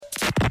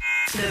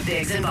The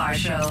Biggs and Bar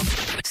Show.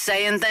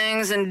 Saying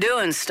things and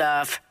doing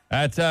stuff.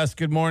 That's us.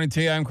 Good morning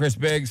to you. I'm Chris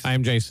Biggs.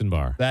 I'm Jason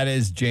Barr. That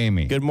is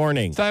Jamie. Good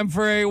morning. It's time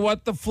for a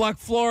What the Fluck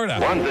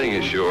Florida. One thing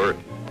is sure,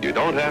 you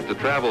don't have to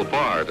travel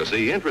far to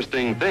see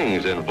interesting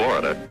things in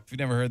Florida. If you've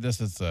never heard this,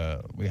 it's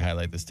we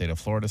highlight the state of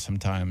Florida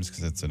sometimes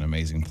because it's an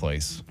amazing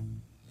place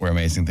where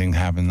amazing things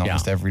happen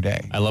almost every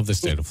day. I love the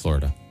state of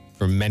Florida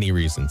for many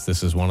reasons.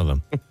 This is one of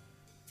them.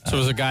 So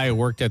there's a guy who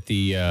worked at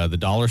the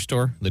dollar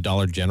store, the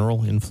Dollar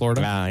General in Florida.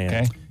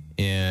 Okay.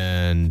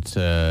 And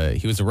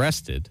he was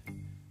arrested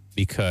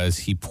because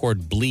he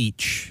poured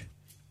bleach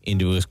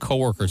into his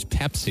coworker's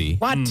Pepsi.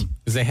 What?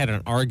 Because they had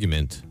an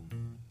argument.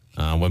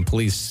 When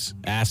police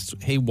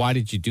asked, "Hey, why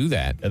did you do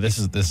that?" This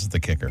is the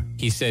kicker.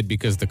 He said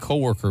because the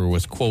coworker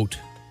was, quote,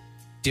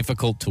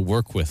 difficult to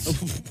work with.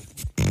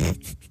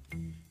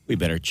 We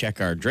better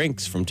check our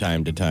drinks from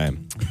time to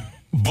time.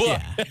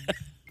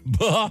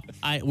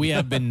 We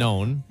have been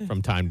known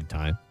from time to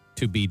time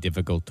to be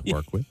difficult to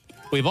work with.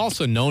 We've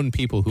also known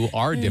people who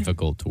are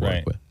difficult to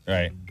work with.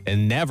 Right.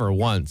 And never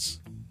once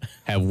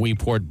have we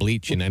poured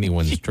bleach in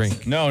anyone's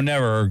drink. No,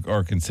 never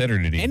or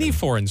considered it even. Any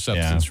foreign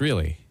substance,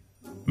 really.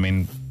 I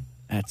mean,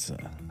 That's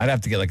I'd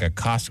have to get like a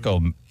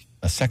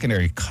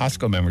secondary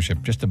Costco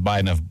membership just to buy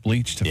enough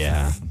bleach to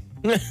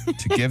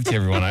give to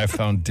everyone I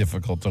found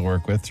difficult to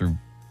work with through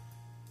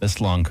this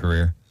long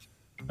career.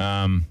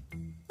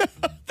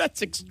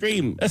 that's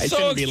extreme. It's I so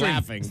shouldn't extreme. be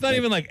laughing. It's not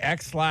even like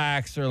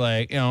X-Lax or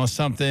like,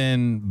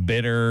 something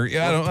bitter.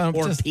 Yeah, I don't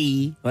or just,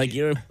 pee. Like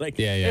you're like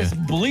It's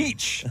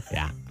bleach.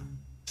 Yeah.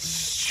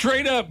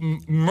 Straight up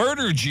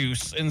murder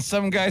juice in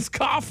some guy's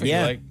coffee.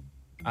 Yeah.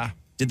 Like,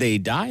 Did they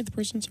die? The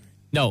person's.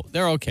 No,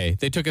 they're okay.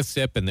 They took a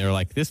sip and they were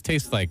like, this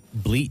tastes like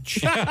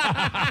bleach.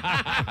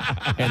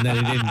 And then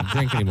they didn't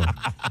drink anymore.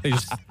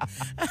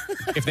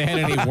 If they had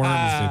any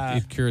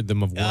worms, it cured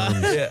them of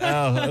worms.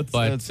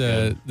 But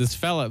this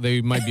fella, they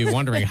might be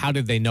wondering, how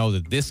did they know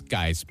that this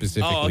guy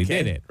specifically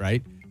did it,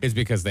 right? It's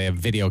because they have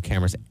video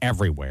cameras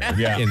everywhere.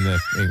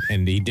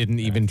 And he didn't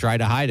even try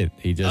to hide it.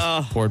 He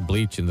just poured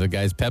bleach in the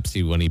guy's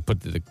Pepsi when he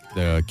put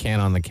the can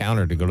on the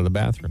counter to go to the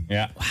bathroom.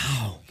 Yeah.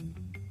 Wow.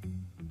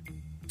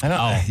 I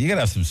don't. You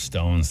gotta have some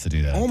stones to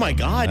do that. Oh my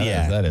God!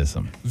 That is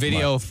some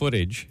Video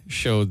footage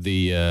showed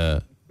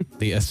the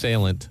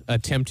assailant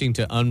attempting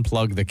to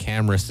unplug the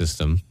camera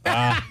system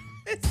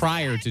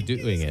prior to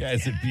doing it.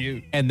 This guy's a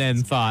beaut. And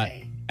then thought,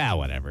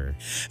 whatever.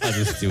 I'll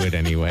just do it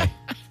anyway.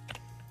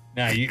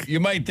 Now, you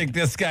might think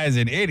this guy's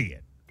an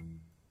idiot,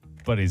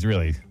 but he's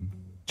really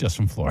just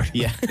from Florida.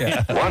 Yeah.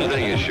 One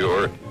thing is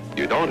sure,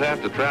 you don't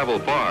have to travel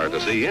far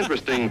to see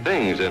interesting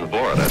things in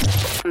Florida.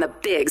 The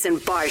Biggs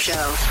and Bar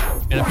Show.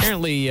 And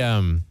apparently,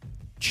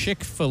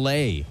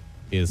 Chick-fil-A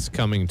is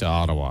coming to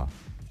Ottawa.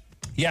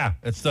 Yeah,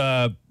 it's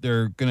they're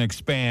going to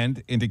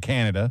expand into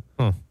Canada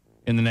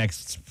in the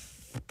next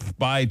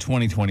by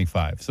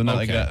 2025. So not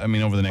like that,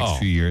 over the next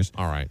few years.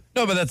 All right.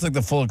 No, but that's like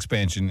the full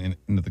expansion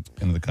into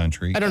the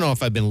country. I don't know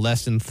if I've been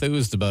less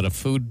enthused about a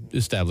food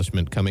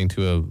establishment coming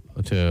to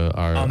an area where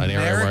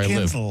I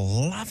live. Americans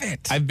love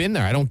it. I've been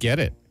there. I don't get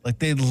it. Like,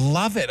 they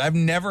love it. I've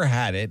never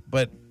had it,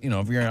 but,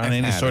 if you're on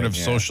any sort of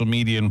social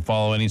media and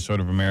follow any sort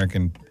of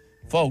American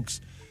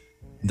folks,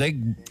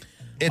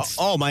 it's...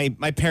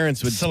 my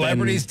parents would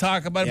Celebrities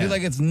talk about it. Be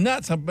like, it's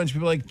nuts. A bunch of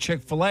people like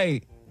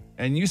Chick-fil-A.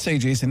 And you say,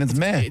 Jason, it's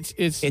meh.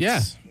 It's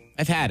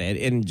I've had it,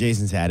 and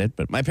Jason's had it,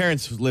 but my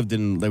parents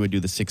they would do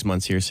the 6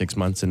 months here, 6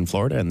 months in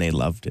Florida, and they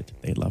loved it.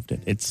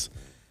 It's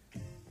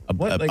a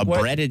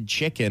breaded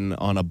chicken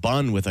on a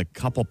bun with a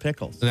couple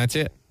pickles. And that's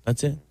it.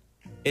 That's it.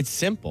 It's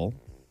simple.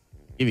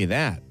 Give you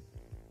that.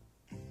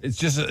 It's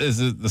just,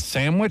 is it the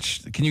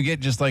sandwich? Can you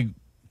get just like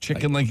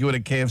chicken like you would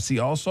at KFC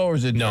also? Or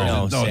is it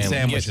No, it's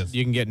sandwiches?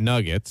 You can get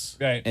nuggets.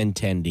 Right. And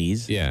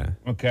tendies. Yeah.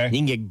 Okay. You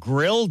can get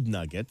grilled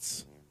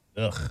nuggets.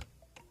 Ugh.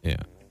 Yeah.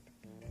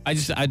 I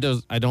was all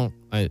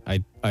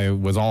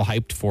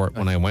hyped for it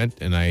when I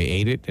went and I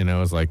ate it and I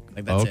was like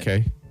that's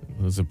okay.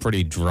 It was a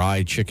pretty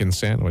dry chicken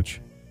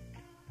sandwich.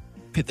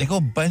 They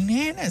go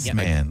bananas,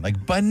 man.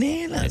 Like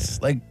bananas.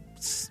 Yeah. Like,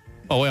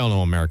 we all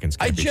know Americans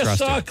can't be I just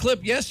trusted. saw a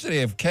clip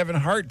yesterday of Kevin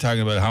Hart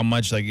talking about how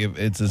much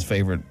it's his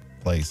favorite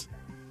place.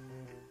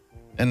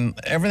 And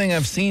everything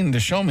I've seen to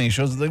show me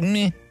shows like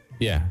meh.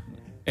 Yeah.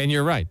 And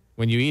you're right.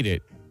 When you eat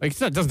it, like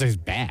it doesn't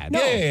taste bad. No.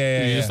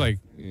 Yeah. You're just like,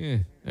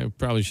 I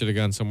probably should have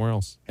gone somewhere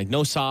else. Like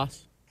no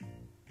sauce.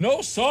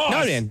 No sauce.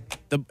 No, man.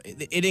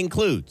 It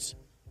includes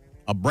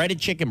a breaded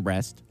chicken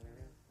breast,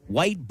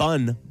 white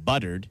bun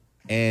buttered,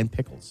 and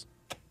pickles.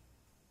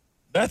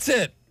 That's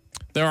it.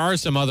 There are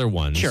some other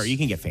ones. Sure, you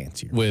can get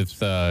fancier.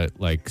 With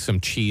like some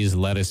cheese,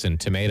 lettuce, and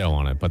tomato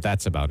on it, but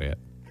that's about it.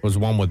 There was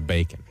one with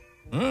bacon.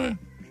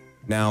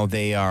 Now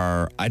they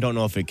are, I don't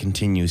know if it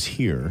continues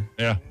here.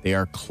 Yeah. They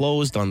are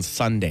closed on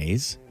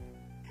Sundays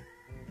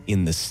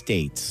in the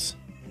States.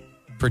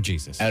 For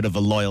Jesus. Out of a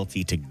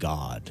loyalty to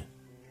God.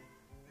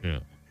 Yeah.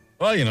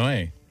 Well,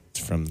 hey. It's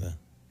from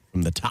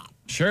the top.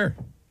 Sure.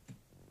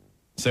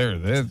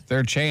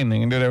 They're chained. They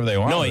can do whatever they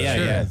want. No, yeah,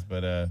 sure. yeah.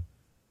 But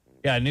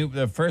Yeah,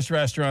 the first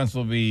restaurants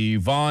will be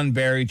Vaughan,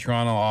 Barrie,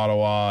 Toronto,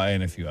 Ottawa,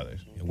 and a few others.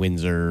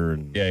 Windsor.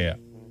 And Yeah.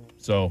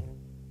 So,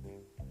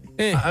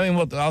 I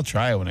mean, I'll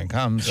try it when it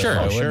comes. Sure.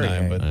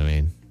 But I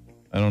mean,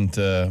 I don't.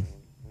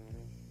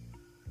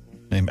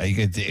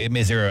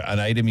 Is there an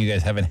item you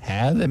guys haven't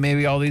had that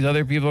maybe all these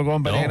other people are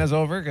going bananas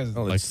over?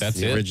 Because that's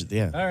it.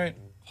 Yeah. All right.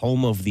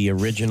 Home of the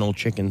original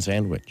chicken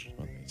sandwich.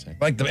 What they say.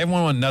 Like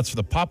everyone went nuts for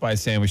the Popeye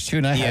sandwich too,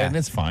 and I had it, and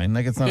it's fine.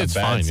 Like it's not a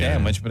bad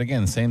sandwich, but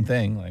again, same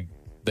thing. Like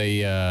they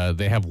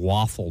have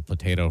waffle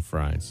potato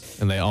fries,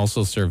 and they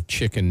also serve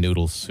chicken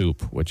noodle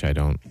soup, which I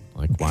don't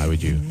like. Why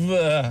would you?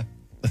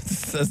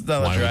 That's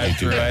not a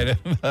drive-through item.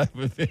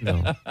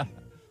 No.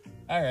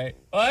 All right.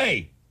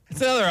 Hey, it's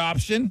another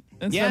option.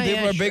 And some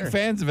people are big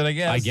fans of it, I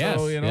guess. I guess.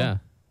 So, Yeah.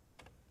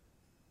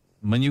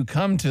 When you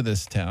come to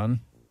this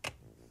town,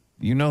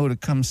 you know who to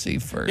come see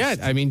first. Yeah.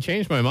 I mean,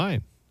 change my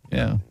mind.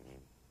 Yeah.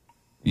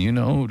 You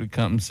know who to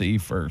come see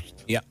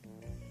first. Yeah.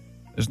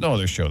 There's no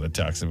other show that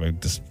talks about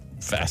just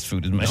fast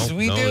food as much as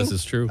we do. This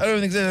is true. I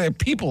don't think there are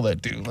people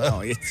that do. Oh,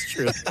 it's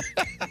true.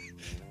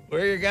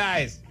 Where are your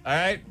guys? All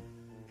right.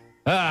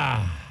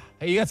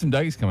 Hey, you got some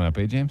Dougies coming up,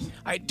 eh, James?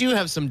 I do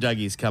have some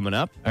Dougies coming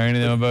up. Are any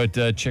of them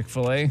about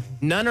Chick-fil-A?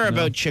 None are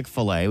about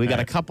Chick-fil-A. We got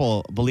a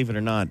couple, believe it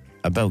or not,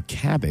 about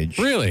Cabbage.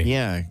 Really?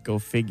 Yeah, go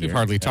figure. We've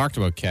hardly talked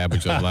about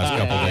Cabbage over the last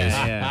couple of days.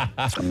 Yeah.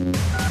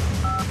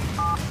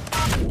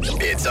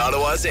 It's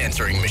Ottawa's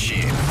answering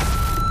machine.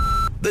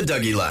 The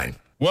Dougie Line.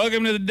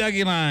 Welcome to the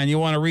Dougie Line. You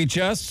want to reach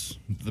us,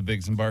 the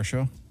Biggs and Bar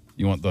Show?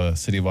 You want the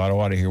city of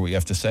Ottawa to hear what you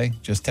have to say?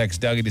 Just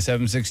text Dougie to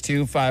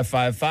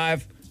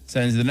 762-555.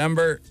 Sends the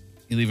number.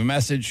 You leave a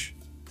message,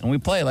 and we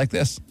play like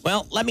this.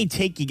 Well, let me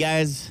take you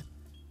guys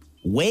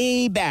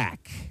way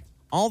back,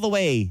 all the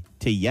way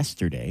to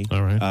yesterday.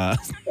 All right.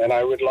 And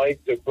I would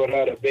like to put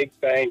out a big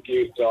thank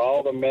you to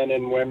all the men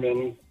and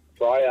women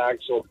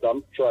tri-axle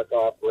dump truck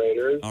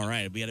operators. All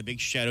right. We had a big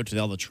shout out to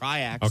all the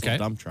tri-axle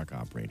dump truck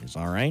operators.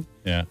 All right.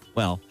 Yeah.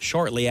 Well,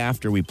 shortly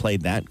after we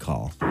played that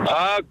call.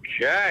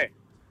 Okay.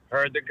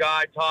 Heard the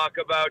guy talk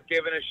about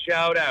giving a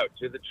shout out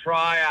to the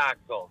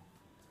tri-axle.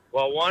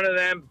 Well, one of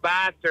them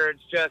bastards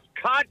just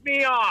cut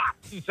me off.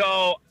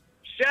 So,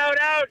 shout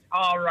out,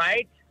 all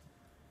right.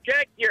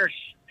 Get your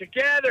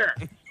together.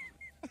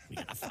 We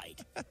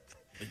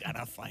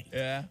gotta fight.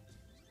 Yeah.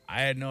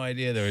 I had no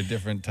idea there were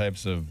different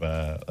types of,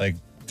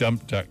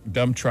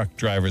 dump truck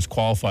drivers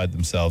qualified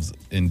themselves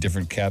in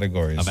different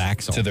categories Of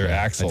axle. to their Yeah.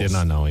 axles. I did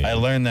not know yet. I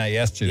learned that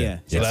yesterday. Yeah.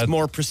 So it's that's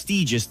more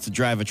prestigious to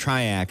drive a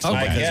tri-axle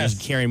I because guess. you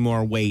carry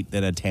more weight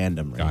than a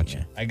tandem. Right?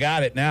 Gotcha. I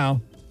got it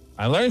now.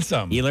 I learned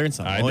something. You learned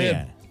something. I oh, did.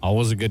 yeah.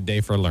 Always a good day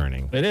for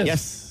learning. It is.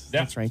 Yes.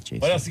 Yeah. That's right, Jason.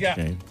 What else you got?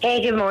 Okay.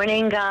 Hey, good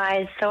morning,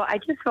 guys. So I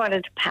just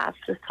wanted to pass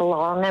this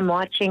along. I'm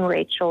watching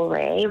Rachel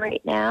Ray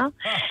right now,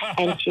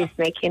 and she's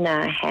making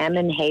a ham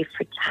and hay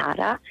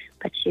frittata,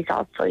 but she's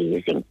also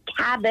using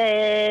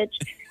cabbage.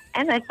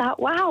 And I thought,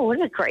 wow, what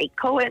a great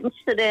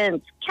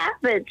coincidence.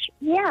 Cabbage,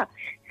 yeah.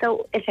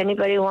 So if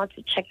anybody wants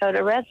to check out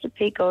a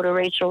recipe, go to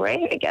Rachel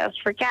Ray, I guess,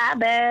 for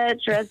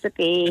cabbage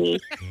recipe.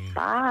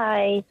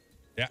 Bye.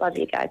 Yeah. Love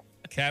you guys.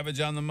 Cabbage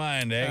on the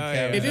mind, eh?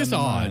 Cabbage It is on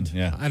the odd. mind.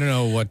 Yeah. I don't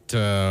know what,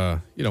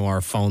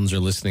 our phones are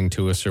listening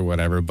to us or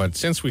whatever, but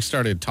since we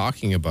started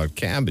talking about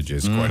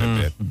cabbages quite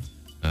a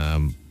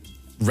bit,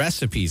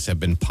 recipes have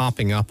been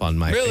popping up on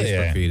my Really?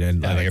 Facebook Yeah. feed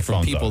and Yeah, your from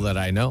phone's people on. that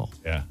I know.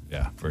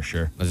 Yeah, for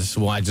sure. I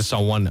just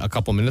saw one a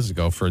couple minutes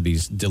ago for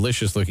these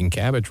delicious looking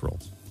cabbage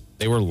rolls.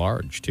 They were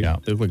large too. Yeah.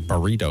 They look like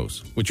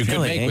burritos, which you could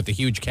Really, make eh? with the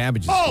huge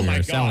cabbages Oh, we my were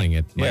God. selling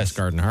at Mike's Yes.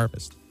 Garden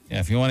Harvest. Yeah,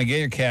 if you want to get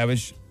your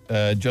cabbage,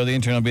 Joe the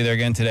intern will be there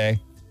again today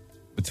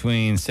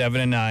between 7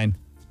 and 9.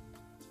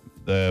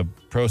 The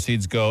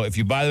proceeds go, if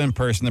you buy them in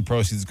person, the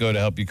proceeds go to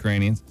help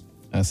Ukrainians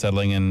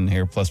settling in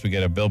here. Plus, we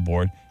get a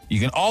billboard. You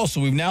can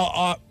also,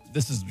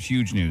 this is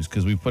huge news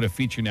because we put a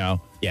feature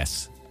now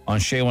Yes. on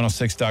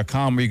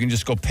Shay106.com where you can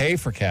just go pay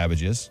for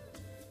cabbages.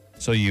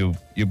 So you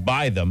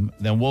buy them,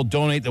 then we'll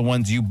donate the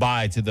ones you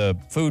buy to the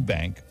food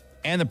bank,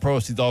 and the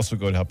proceeds also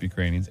go to help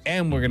Ukrainians,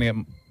 and we're going to get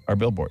our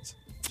billboards.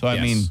 So, I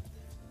Yes. mean,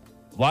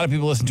 a lot of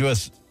people listen to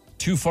us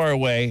too far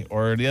away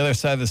or the other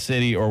side of the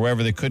city or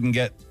wherever they couldn't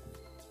get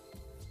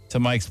to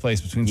Mike's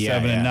place between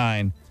 7 and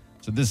 9.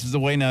 So this is the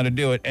way now to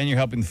do it, and you're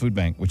helping the food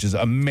bank, which is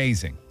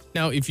amazing.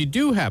 Now, if you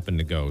do happen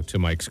to go to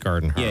Mike's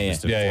Garden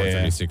Harvest at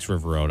 436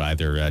 River Road,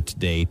 either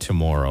today,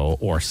 tomorrow,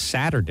 or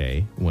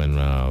Saturday, when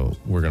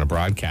we're going to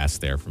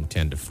broadcast there from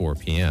 10 to 4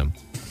 p.m.,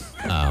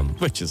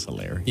 Which is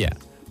hilarious.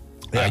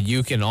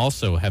 you can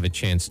also have a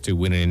chance to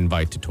win an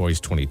invite to Toys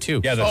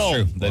 22. Yeah, that's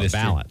true. That is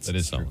ballots. true. That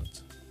is So true.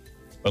 it's-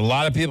 But a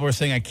lot of people are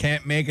saying, I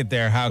can't make it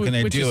there. How can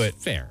I which do is it?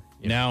 Fair.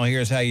 Yeah. Now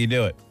here's how you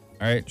do it.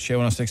 All right,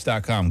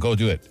 Shay106.com. Go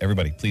do it.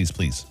 Everybody, please,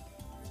 please.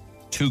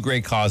 2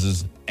 great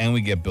causes, and we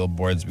get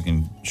billboards. We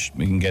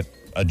can get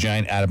a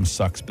giant Adam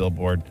Sucks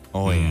billboard.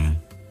 Oh, yeah.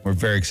 We're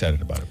very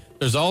excited about it.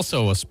 There's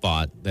also a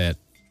spot that,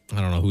 I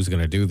don't know who's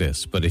going to do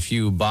this, but if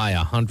you buy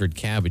 100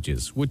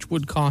 cabbages, which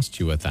would cost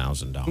you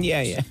 $1,000.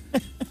 Yeah.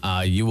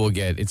 you will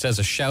get, it says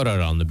a shout out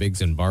on the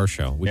Biggs and Bar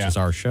show, which is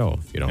our show.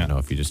 If you don't know,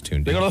 if you just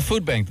tuned They in. go to the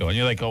food bank, though, and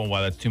you're like, oh,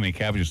 wow, that's too many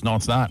cabbages. No,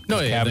 it's not. No,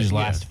 cabbages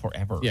last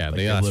forever. Yeah, Like,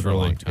 they last for a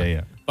long time.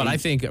 Yeah. But I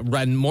think,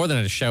 more than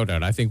a shout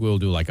out, I think we'll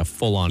do like a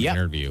full on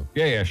interview.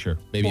 Yeah, sure.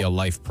 Maybe a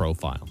life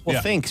profile.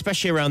 Well, think,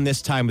 especially around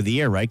this time of the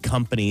year, right?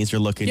 Companies are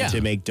looking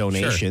to make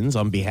donations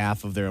on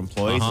behalf of their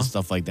employees and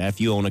stuff like that. If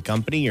you own a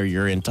company or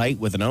you're in tight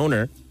with an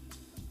owner,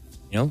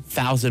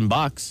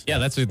 $1,000. Yeah,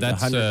 that's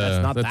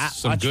not that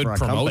some much good for a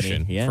promotion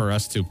company. for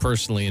us to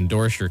personally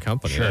endorse your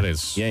company. Sure. That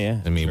is,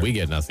 I mean, we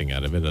get nothing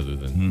out of it other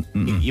than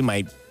You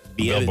might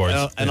be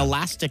Billboards. an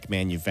elastic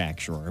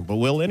manufacturer, but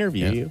we'll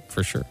interview you.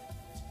 for sure.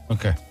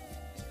 Okay.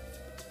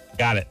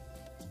 Got it.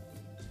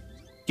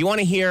 Do you want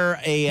to hear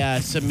a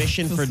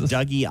submission for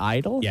Dougie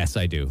Idol? Yes,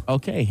 I do.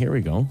 Okay, here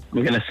we go.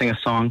 We're going to sing a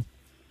song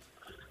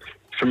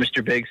for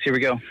Mr. Biggs. Here we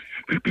go.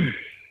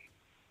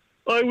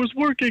 I was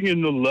working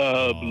in the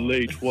lab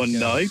late one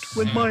night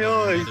when my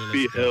eyes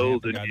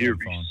beheld an eerie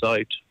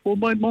sight. For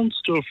my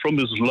monster from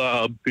his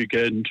lab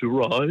began to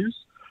rise,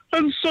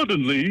 and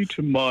suddenly,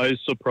 to my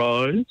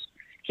surprise,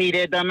 he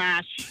did the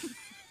mash.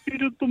 He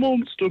did the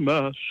monster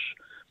mash.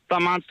 The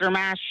monster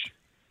mash.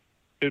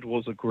 It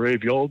was a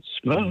graveyard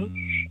smash.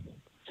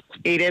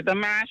 He did the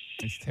mash.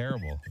 It's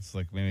terrible. It's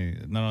like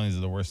maybe not only is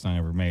it the worst song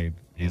ever made,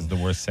 he's the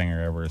worst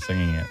singer ever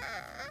singing it.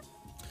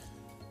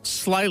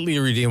 Slightly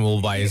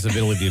redeemable by his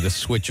ability to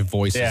switch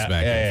voices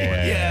back and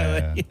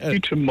forth. Yeah.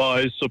 To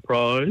my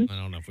surprise, I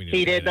don't know if we need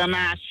He to did play the that.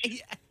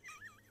 mash.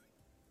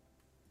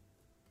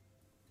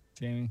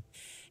 Jamie,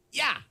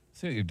 Yeah.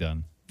 see what you've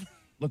done.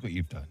 Look what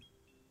you've done.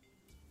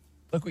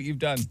 Look what you've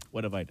done. It's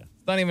What have I done?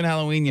 not even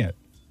Halloween yet.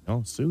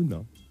 Oh, soon,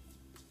 though.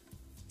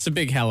 It's a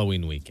big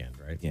Halloween weekend,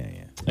 right? Yeah.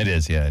 It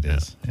is. Yeah, it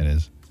is. It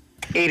is.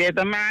 He did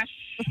the mash.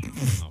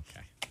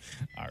 Okay.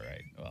 All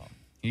right. Well,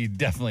 he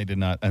definitely did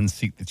not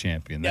unseat the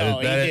champion. No,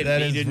 he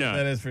did not.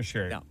 That is for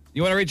sure. No.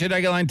 You want to reach a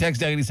Dougie line?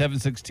 Text Dougie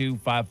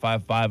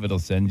 762-555. It'll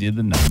send you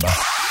the number.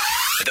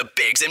 The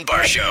Biggs and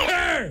Bar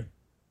Show.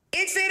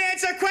 Instant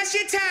answer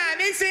question time.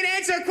 Instant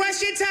answer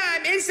question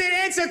time. Instant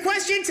answer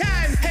question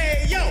time.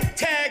 Hey, yo,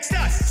 text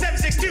us.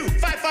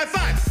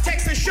 762-555.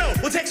 Text the show.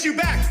 We'll text you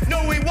back.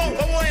 No, we won't,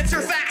 but we'll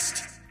answer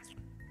fast.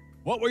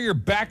 What were your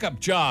backup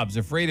jobs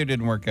if radio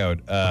didn't work out?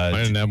 I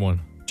didn't have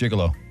one.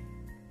 Gigolo.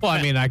 Well, I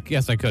mean, I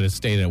guess I could have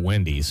stayed at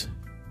Wendy's.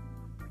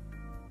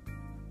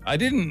 I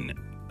didn't.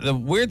 The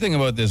weird thing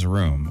about this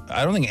room,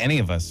 I don't think any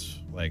of us,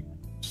 like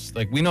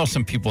we know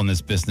some people in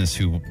this business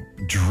who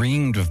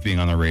dreamed of being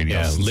on the radio.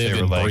 Yeah, since live they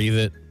and were breathe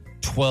it.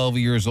 12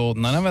 years old.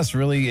 None of us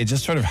really, it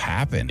just sort of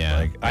happened. Yeah.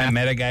 Like I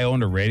met a guy who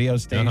owned a radio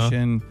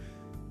station.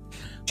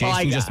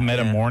 Jason just met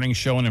a morning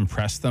show and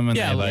impressed them. And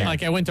Yeah, they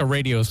like I went to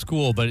radio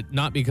school, but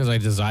not because I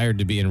desired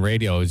to be in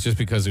radio. It's just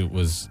because it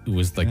was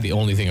like the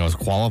only thing I was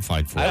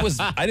qualified for. I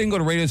didn't go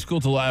to radio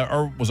school till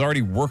I was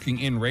already working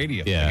in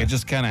radio. Yeah. Like, it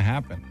just kind of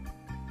happened.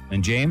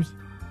 And James?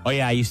 Oh,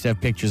 yeah, I used to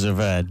have pictures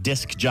of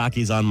disc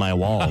jockeys on my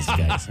walls,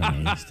 guys.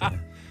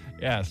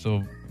 Yeah,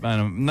 so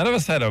none of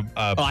us had a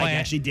plan. I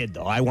actually did,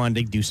 though. I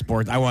wanted to do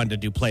sports. I wanted to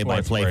do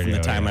play-by-play from the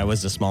radio, time yeah. I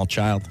was a small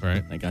child.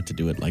 Right. I got to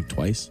do it like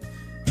twice.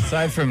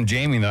 Aside from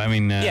Jamie, though, I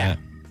mean, there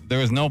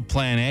was no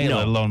plan A,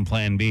 let alone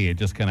plan B. It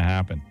just kind of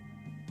happened.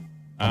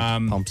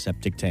 Pump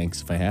septic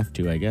tanks if I have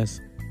to, I guess.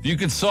 If you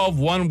could solve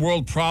one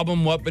world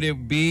problem, what would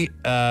it be?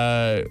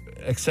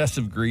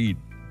 Excessive greed.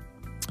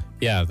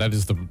 Yeah, that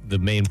is the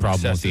main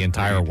problem with the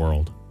entire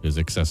world is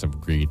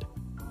excessive greed.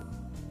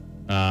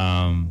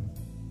 There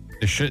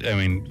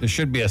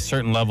should be a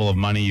certain level of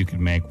money you could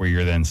make where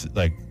you're then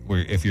where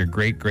if your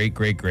great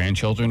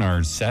grandchildren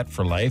are set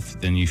for life,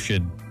 then you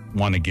should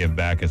want to give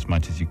back as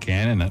much as you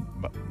can, and that,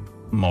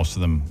 most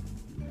of them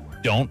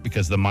don't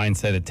because the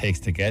mindset it takes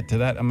to get to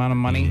that amount of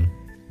money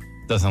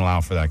doesn't allow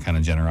for that kind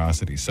of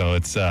generosity. So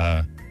it's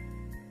I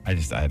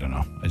don't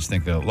know. I just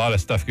think that a lot of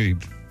stuff could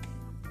be.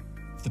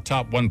 If the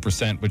top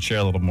 1% would share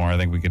a little more, I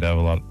think we could have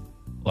a lot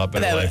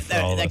better life for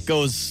all of us. That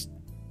goes,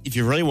 if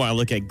you really want to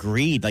look at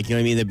greed, like, you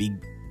know what I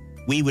mean?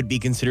 We would be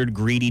considered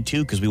greedy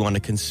too because we want to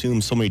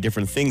consume so many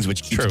different things,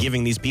 which keeps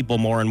giving these people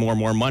more and more and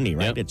more money,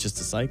 right? Yep. It's just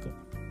a cycle.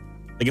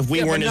 Like if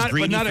we weren't as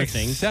greedy for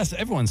things.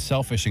 Everyone's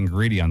selfish and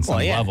greedy on some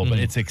level, but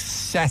it's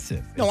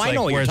excessive. No, I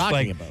know what you're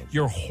talking about.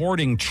 You're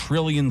hoarding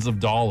trillions of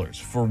dollars.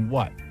 For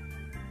what?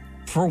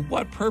 For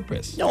what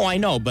purpose? No, I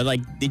know, but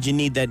like, did you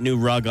need that new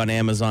rug on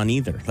Amazon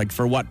either? Like,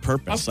 for what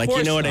purpose? Of like,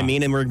 you know what I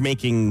mean? And we're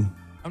making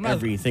not,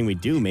 everything we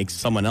do makes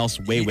someone else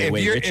way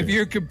richer. If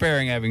you're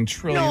comparing having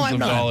trillions of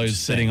dollars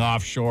sitting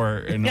offshore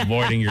and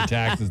avoiding your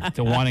taxes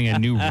to wanting a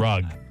new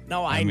rug.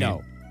 No, I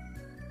know.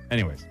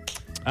 Anyways.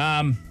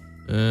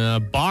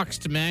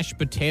 Boxed mashed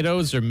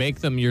potatoes or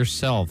make them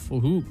yourself?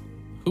 Who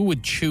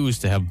would choose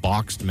to have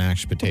boxed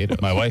mashed potatoes?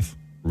 My wife.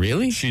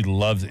 Really? She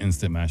loves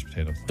instant mashed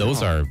potatoes.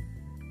 Those are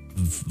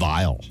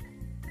vile.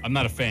 I'm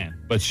not a fan,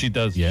 but she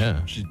does.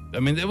 Yeah.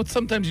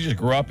 Sometimes you just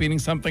grow up eating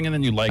something and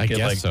then you like it. I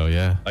guess so,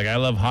 yeah. Like I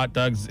love hot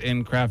dogs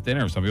in craft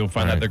dinner. Some people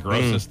find that the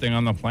grossest thing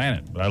on the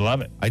planet, but I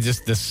love it.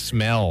 The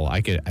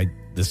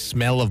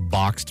smell of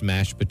boxed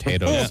mashed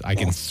potatoes, I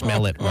can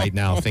smell it right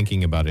now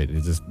thinking about it.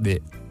 It's just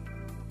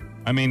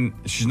I mean,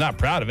 she's not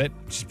proud of it.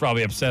 She's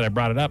probably upset I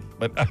brought it up.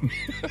 But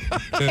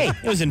hey,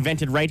 it was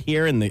invented right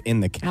here in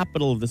the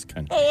capital of this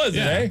country. Oh, was it?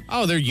 Eh?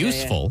 Oh, they're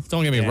useful. Yeah.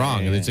 Don't get me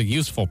wrong. It's a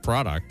useful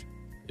product.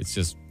 It's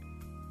just,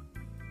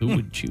 who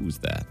would choose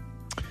that?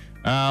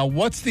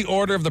 What's the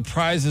order of the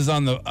prizes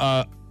on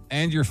the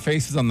and your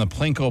faces on the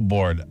Plinko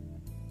board?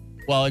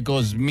 Well, it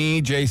goes me,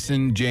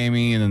 Jason,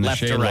 Jamie, and then the Left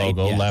Shea to right,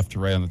 logo, yeah. left to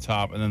right on the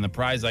top. And then the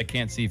prize I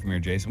can't see from here,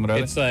 Jason. What are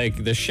It's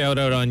like the shout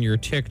out on your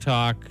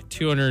TikTok,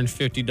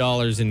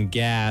 $250 in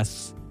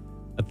gas,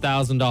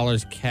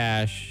 $1,000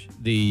 cash,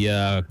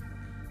 the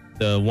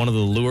one of the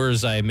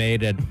lures I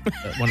made at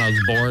when I was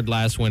bored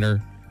last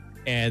winter,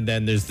 and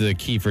then there's the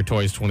key for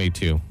Toys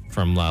 22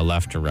 from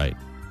left to right.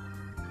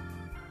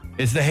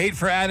 Is the hate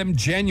for Adam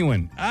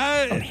genuine?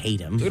 I don't hate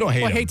him. We don't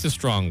hate him. Hate's a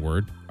strong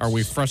word. Are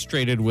we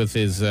frustrated with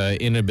his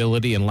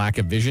inability and lack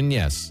of vision?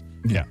 Yes.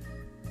 Yeah.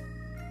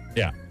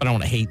 Yeah. But I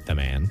don't hate the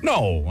man.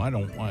 No, I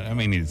don't want. I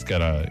mean, he's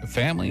got a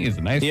family. He's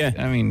a nice. Yeah.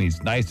 I mean, he's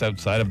nice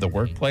outside of the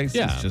workplace.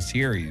 Yeah. He's just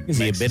here. Is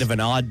he a bit of an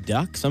odd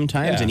duck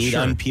sometimes Yeah, and eat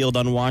sure. unpeeled,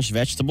 unwashed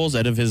vegetables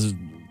out of his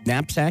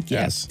knapsack?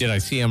 Yes. Did I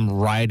see him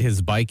ride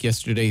his bike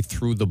yesterday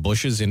through the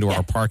bushes into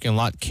our parking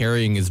lot,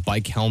 carrying his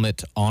bike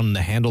helmet on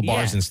the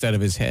handlebars Yeah. instead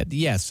of his head?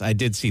 Yes, I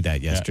did see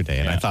that yesterday,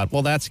 and I thought,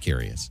 well, that's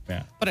curious.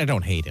 Yeah. But I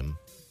don't hate him.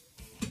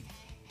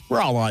 We're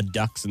all odd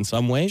ducks in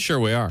some ways. Sure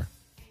we are.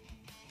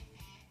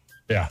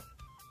 Yeah.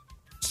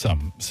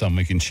 Some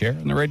we can share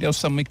on the radio,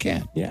 some we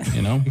can't. Yeah.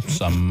 You know,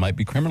 some might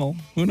be criminal.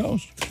 Who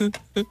knows?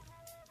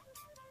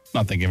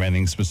 Not thinking of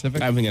anything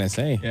specific. I was going to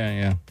say.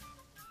 Yeah.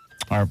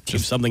 Or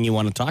Just something you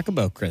want to talk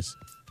about, Chris.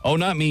 Oh,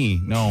 not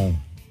me. No. I'm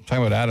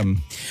talking about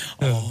Adam.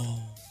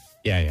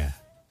 Yeah.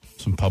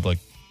 Some public.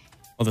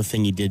 Oh, the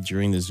thing you did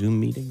during the Zoom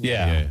meeting?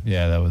 Yeah,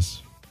 that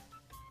was.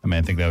 I mean,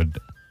 I think that would.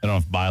 I don't know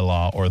if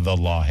bylaw or the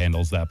law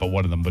handles that, but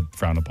one of them would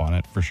frown upon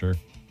it for sure.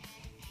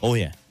 Oh,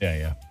 yeah.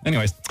 Yeah.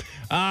 Anyways,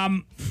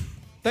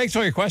 thanks for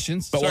all your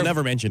questions. But we'll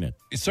never mention it.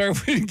 Sorry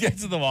if we didn't get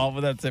to them all,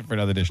 but that's it for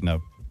another edition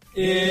of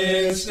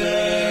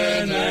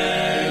Instant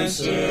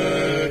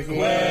Answer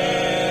Question.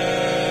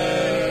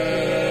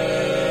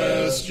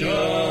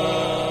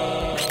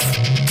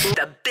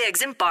 The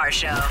Biggs and Bar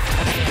Show.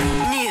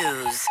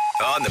 News.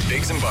 On the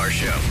Biggs and Bar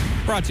Show.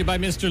 Brought to you by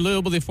Mr.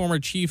 Lube. The former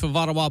chief of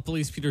Ottawa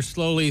Police, Peter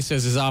Slowly,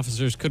 says his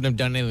officers couldn't have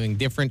done anything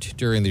different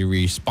during the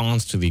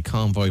response to the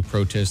convoy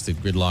protest that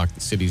gridlocked the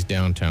city's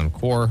downtown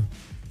core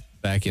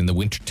back in the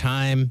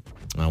wintertime.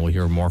 We'll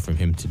hear more from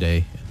him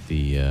today at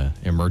the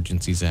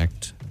Emergencies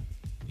Act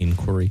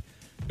inquiry.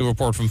 A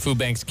report from Food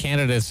Banks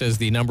Canada says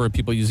the number of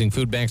people using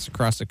food banks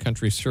across the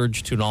country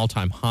surged to an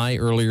all-time high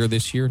earlier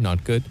this year.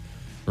 Not good.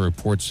 The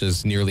report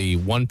says nearly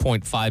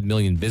 1.5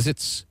 million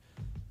visits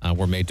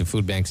were made to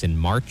food banks in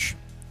March.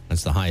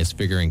 That's the highest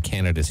figure in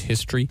Canada's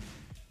history,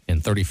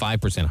 and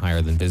 35%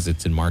 higher than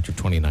visits in March of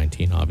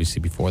 2019,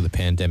 obviously before the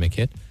pandemic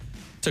hit.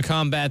 To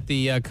combat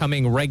the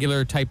coming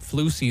regular type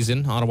flu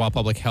season, Ottawa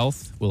Public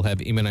Health will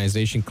have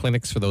immunization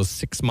clinics for those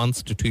 6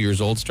 months to 2 years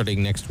old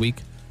starting next week.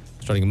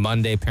 Starting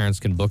Monday, parents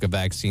can book a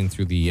vaccine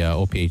through the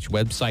OPH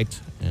website.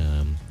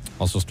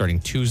 Also starting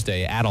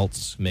Tuesday,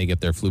 adults may get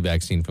their flu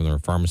vaccine from their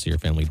pharmacy or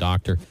family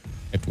doctor. You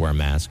have to wear a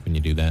mask when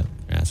you do that.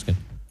 You're asking.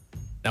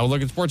 Now we'll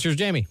look at sports. Here's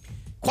Jamie.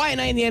 Quiet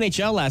night in the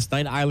NHL last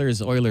night.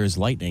 Oilers,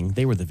 Lightning.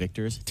 They were the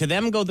victors. To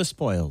them go the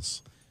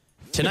spoils.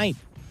 Tonight,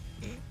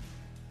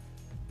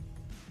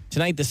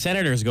 the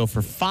Senators go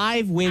for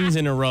 5 wins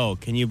in a row.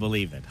 Can you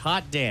believe it?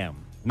 Hot damn.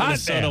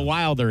 Minnesota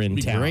Wild are in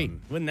town. great.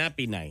 Wouldn't that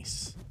be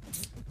nice?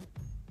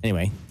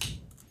 Anyway,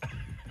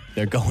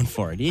 they're going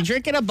for it. You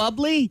drinking a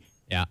bubbly?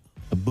 Yeah.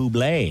 A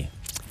buble.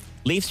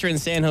 Leafs are in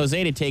San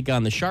Jose to take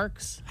on the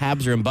Sharks.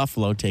 Habs are in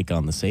Buffalo take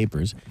on the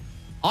Sabres.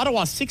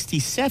 Ottawa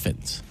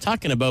 67s.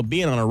 Talking about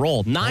being on a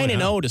roll.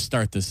 9-0 to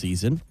start the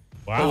season.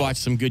 Wow. We'll watch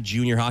some good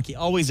junior hockey.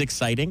 Always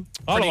exciting.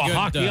 Ottawa good,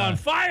 hockey on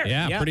fire.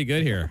 Yeah, pretty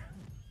good here.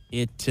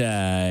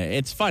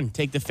 It's fun.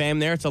 Take the fam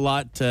there. It's a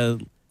lot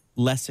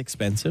less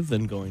expensive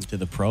than going to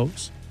the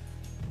pros.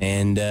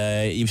 And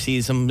you see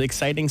some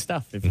exciting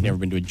stuff if you've never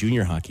been to a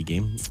junior hockey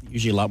game.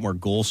 Usually a lot more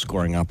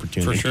goal-scoring For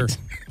opportunities. sure.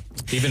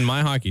 Even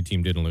my hockey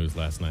team didn't lose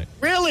last night.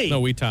 Really? No,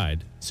 we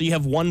tied. So you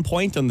have 1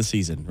 point on the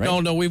season,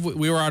 right? No, we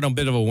were out on a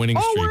bit of a winning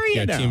streak. were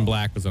you now? Team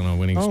Black was on a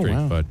winning streak,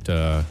 wow.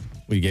 but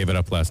we gave it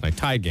up last night.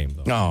 Tied game,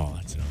 though. Oh,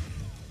 that's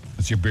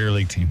That's your beer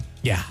league team.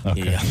 Yeah.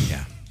 Okay.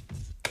 Yeah.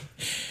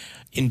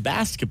 In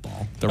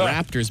basketball, the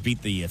Raptors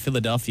beat the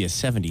Philadelphia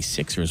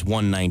 76ers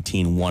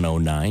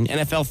 119-109.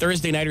 NFL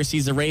Thursday Nighter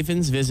sees the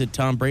Ravens visit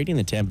Tom Brady and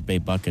the Tampa Bay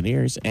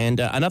Buccaneers. And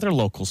another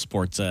local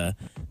sports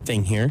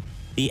thing here,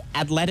 the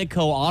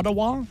Atletico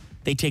Ottawa,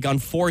 they take on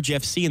Forge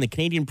FC in the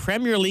Canadian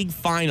Premier League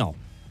final.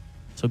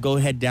 So go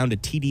ahead down to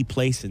TD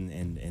Place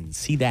and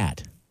see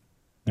that.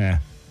 Yeah.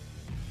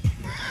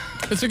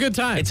 It's a good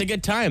time. It's a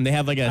good time. They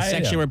have like a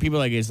section know. where people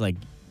it's like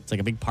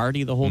a big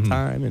party the whole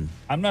time. And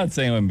I'm not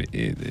saying,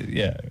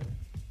 yeah.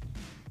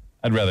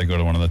 I'd rather go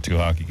to one of the 2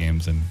 hockey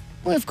games. And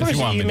well, of course,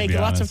 want you me to make be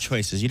lots of honest.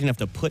 choices. You didn't have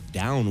to put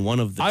down one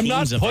of the I'm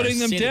teams not of our putting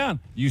them city. down.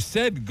 You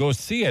said go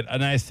see it,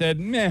 and I said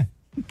meh.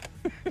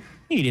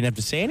 You didn't have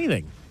to say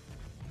anything.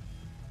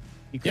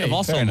 You could have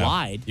also fair enough.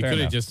 lied. You Fair could have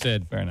enough. just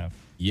said, Fair enough.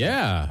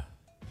 yeah.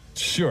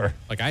 Sure.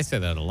 Like I say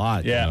that a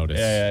lot. Yeah, You notice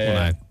yeah.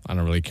 when I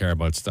don't really care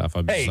about stuff.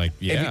 I'm Hey, just like,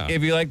 yeah.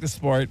 if you like the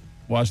sport,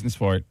 watching the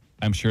sport,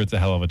 I'm sure it's a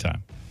hell of a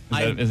time.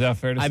 Is that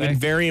fair to I've say? been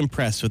very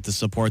impressed with the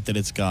support that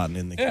it's gotten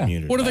in the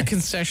community. What are the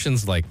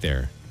concessions like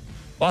there?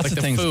 Lots like of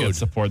the things food. get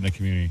support in the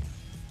community.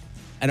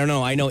 I don't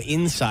know. I know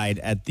inside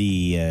at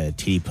the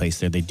TD place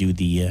there, they do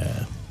the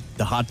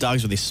hot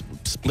dogs where they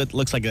split.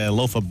 Looks like a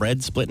loaf of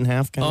bread split in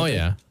half. Kind Oh, of thing.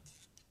 yeah.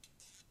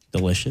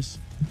 Delicious.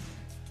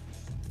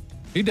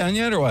 You done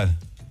yet or what?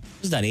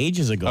 Was that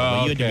ages ago?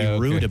 But you had to be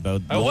rude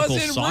about I local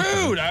wasn't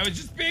soccer. rude. I was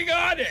just being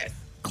honest.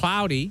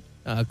 Cloudy.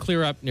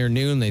 Clear up near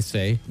noon, they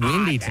say.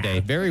 Windy today.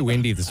 Very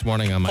windy this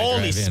morning on my Holy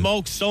drive in.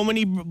 smokes! So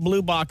many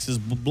blue boxes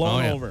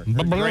blown over.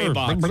 Or gray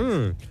box.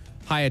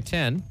 High at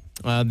 10.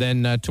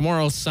 Then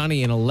tomorrow,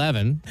 sunny and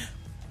 11.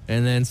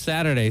 And then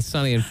Saturday,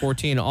 sunny and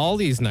 14. All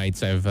these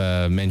nights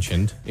I've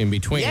mentioned in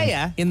between.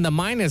 Yeah. In the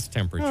minus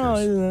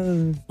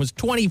temperatures. Was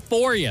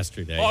 24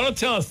 yesterday. Oh, don't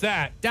tell us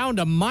that. Down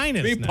to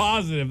minus Be now.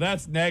 positive.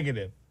 That's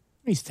negative.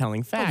 He's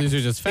telling facts. these are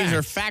just facts. These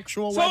are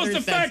factual. So is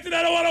weathers the fact that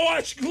I don't want to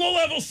watch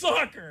low-level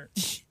soccer.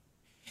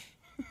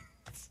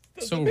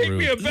 So Make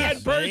me a rude.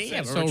 bad person.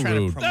 Yeah, So we're trying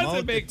rude. to promote Doesn't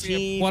the make me a-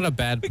 team. What a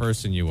bad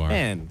person you are.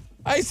 Man,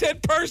 I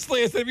said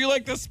personally. I said if you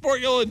like the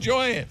sport, you'll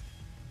enjoy it.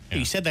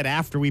 you said that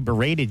after we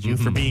berated you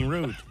for being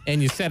rude.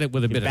 And you said it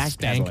with a bit of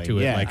stank backpedaling, to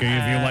it. yeah. Like, if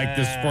you like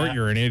this sport,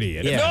 you're an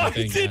idiot. Yeah. No, And I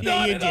everything. did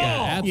not you at did.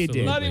 all. Absolutely. You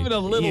did. Not even a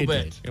little You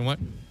bit. did. You know what?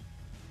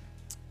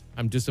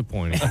 I'm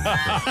disappointed.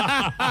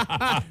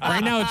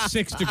 Right now it's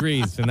 6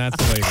 degrees, and that's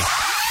the latest.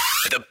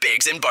 The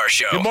Biggs and Bar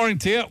Show. Good morning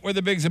to you. We're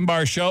the Biggs and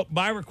Bar Show.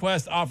 By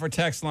request, off our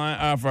text line,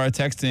 off our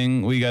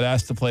texting, we got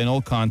asked to play an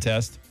old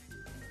contest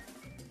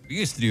we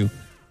used to do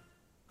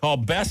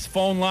called Best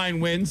Phone Line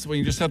Wins, when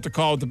you just have to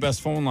call with the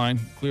best phone line,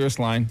 clearest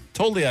line,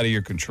 totally out of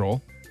your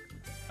control.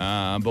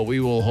 But we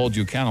will hold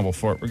you accountable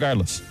for it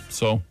regardless.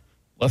 So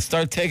let's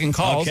start taking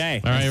calls. Okay.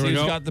 And All right, here see we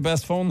who's go. got the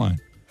best phone line.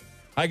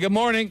 Hi, good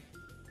morning.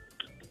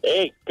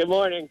 Hey, good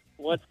morning.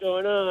 What's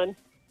going on?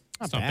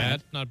 It's not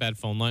bad. Not a bad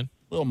phone line.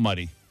 A little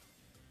muddy.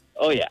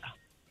 Oh, yeah.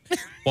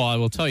 Well, I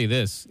will tell you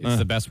this. It's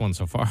the best one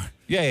so far.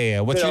 Yeah.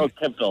 What's your...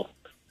 Kempville.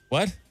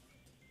 What?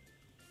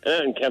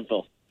 In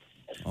Kempville.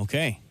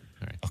 Okay.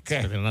 All right.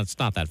 Okay. It's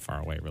not that far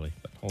away, really.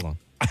 But hold on.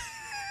 You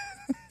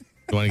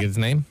want to get his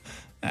name?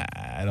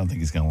 I don't think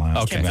he's going to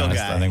last. Okay. To be honest.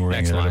 Guy. I think we're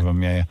going to Next get rid of line.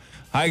 him. Yeah.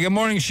 Hi, good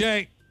morning,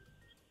 Shay.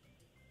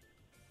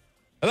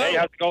 Hello. Hey,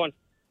 how's it going?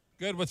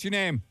 Good. What's your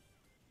name?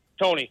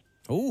 Tony.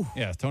 Ooh.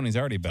 Yeah, Tony's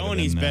already better.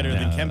 Tony's than, better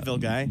than Kempville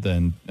guy.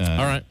 Than All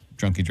right.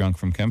 Drunky Drunk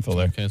from Kempville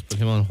there. Okay, let's put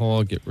him on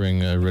hold. Rid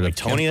of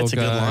Tony, Kempo that's a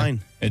good guy.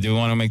 line. Hey, do we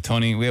want to make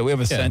Tony? We have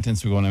a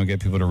sentence we want to get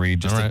people to read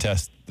just All to right.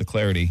 test the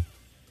clarity.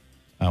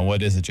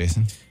 What is it,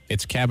 Jason?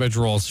 It's cabbage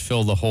rolls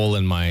fill the hole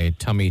in my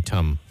tummy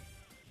tum.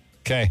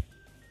 Okay.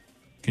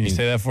 Can you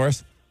say that for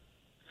us?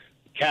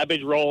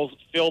 Cabbage rolls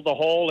fill the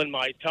hole in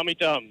my tummy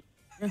tum.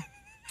 All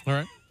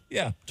right.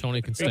 Yeah.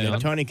 Tony can stay on.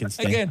 Tony can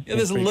stay. Again,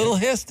 there's a little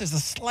hiss. There's a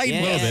slight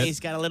Yeah, little bit.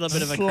 he's got a little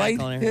bit of a slight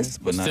crackle in hiss,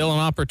 but not Still an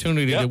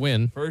opportunity to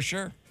win. for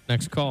sure.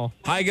 Next call.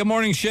 Hi, good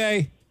morning,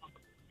 Shay.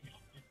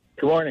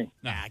 Good morning.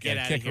 Get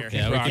out of here.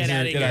 Yeah, we Rock. can Get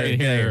out of Get out here. of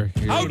here.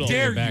 Hear How your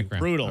dare you? background.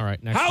 Brutal. All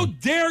right. Next How one.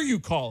 dare you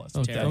call us?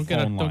 Okay, to don't that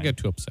phone don't line? get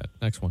too upset.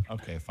 Next one.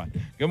 Okay, fine.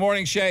 Good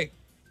morning, Shay.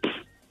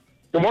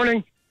 Good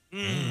morning.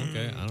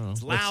 Okay, I don't know.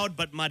 It's loud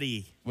but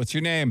muddy. What's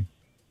your name?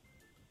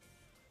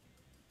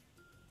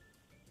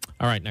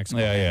 All right, next call.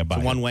 Yeah. Bye.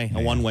 It's a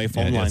one-way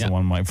phone line. It's a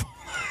one-way phone.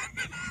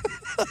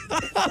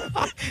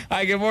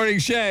 Hi, good morning,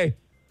 Shay.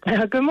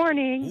 Good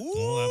morning.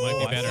 Oh, that might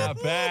be That's better.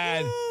 not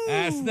bad.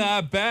 That's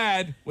not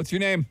bad. What's your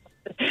name?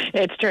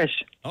 It's Trish.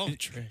 Oh,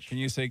 Trish. Can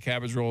you say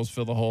cabbage rolls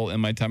fill the hole in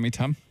my tummy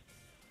tum?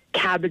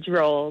 Cabbage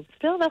rolls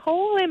fill the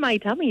hole in my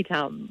tummy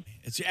tum.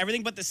 It's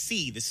everything but the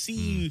C. The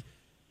C.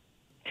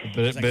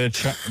 Bit of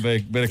crunch. All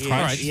right, Bit of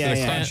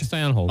crunch.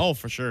 stay on hold. Oh,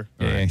 for sure.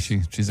 Yeah,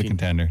 she's a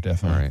contender,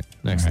 definitely. All right,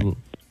 next. All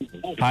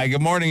right. Hi,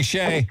 good morning,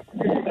 Shay.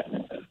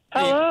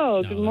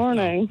 Hello, good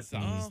morning.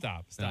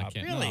 Stop. I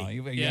can't. No,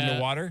 you Yeah.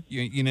 underwater?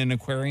 You in an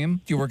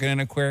aquarium? Do you work in an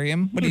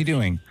aquarium? What are you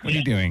doing? What are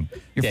you doing?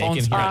 Your Yeah, you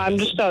phone's can hear I'm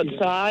just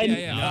outside.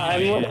 Yeah.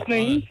 I'm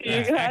listening to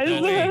you guys.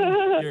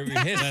 You're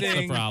hissing. That's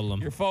the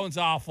problem. Your phone's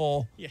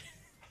awful. Yeah.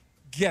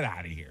 Get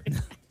out of here.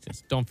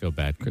 Just don't feel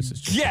bad. Chris is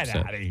just Get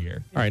upset. out of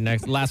here. All right,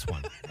 next, last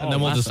one, and then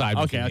we'll decide.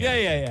 Okay, between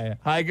okay. you. Yeah.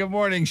 Hi, good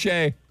morning,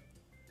 Shay.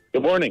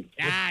 Good morning.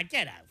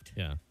 Get out.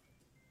 Yeah.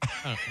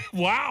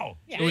 Wow.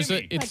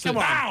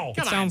 Wow.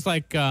 It sounds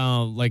like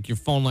your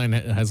phone line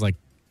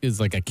is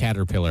like a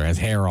caterpillar, has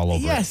hair all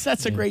over Yes,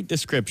 that's a great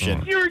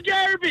description. You're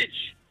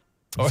garbage.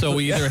 it. So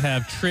we either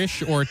have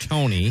Trish or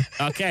Tony.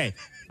 Okay.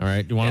 All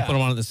right. Do you want to put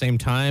them on at the same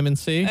time and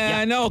see?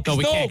 I know. No,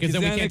 we can't, because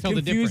then we it can't tell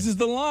the difference. confuses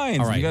the lines.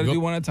 All right. You got to do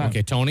one at a time.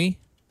 Okay, Tony.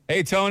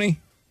 Hey, Tony.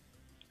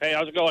 Hey,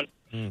 how's it going?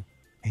 Hey,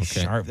 Okay.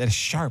 sharp. That is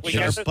sharp. We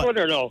got this one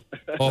or no?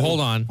 Oh, hold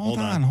on.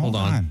 Hold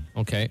on.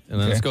 Okay, and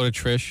then let's go to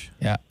Trish.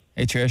 Yeah.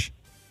 Hey, Trish.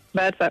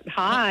 That's it.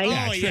 Hi.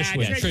 Trish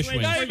wins. Trish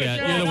wins.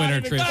 Yeah, you're the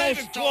winner,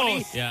 Trish.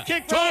 Close. Yeah.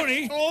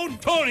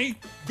 Tony,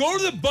 go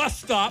to the bus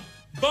stop,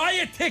 buy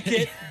a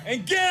ticket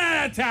and get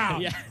out of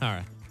town. Yeah. All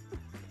right.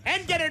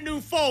 And get a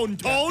new phone,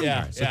 Tone.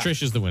 Yeah. So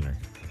Trish is the winner.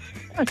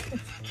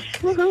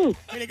 Woohoo.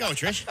 Way to go,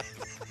 Trish.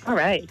 All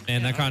right.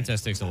 And that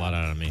contest takes a lot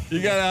out of me.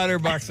 You got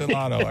 $100 in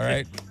Lotto, all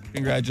right?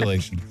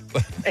 Congratulations.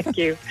 Thank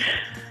you.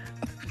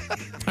 All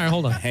right,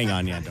 hold on. Hang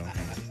on, don't.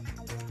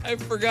 I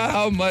forgot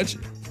how much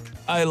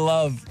I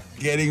love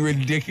getting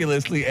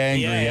ridiculously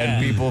angry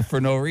at people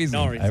for no reason.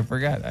 No reason. I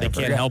forgot. They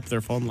can't help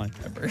their phone line.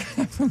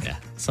 Yeah,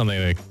 something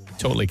they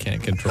totally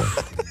can't control.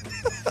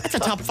 That's a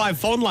top 5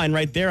 phone line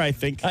right there, I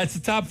think. That's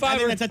a top 5. I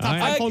think that's a top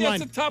 5 phone line.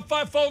 That's a top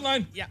 5 phone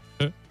line. Yeah.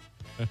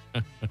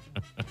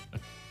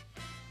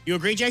 You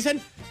agree,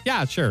 Jason?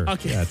 Yeah, sure.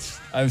 Okay. Yeah,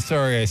 I'm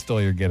sorry I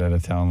stole your get out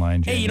of town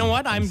line, Jamie. Hey, you know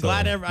what? I'm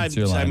glad. It's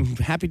your line. I'm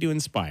happy to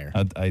inspire.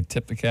 I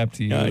tip the cap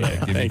to you. Oh, yeah.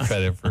 I give you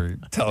credit for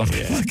telling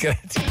me to get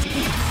it.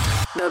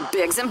 The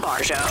Biggs and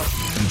Bar Show.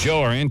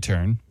 Joe, our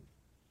intern,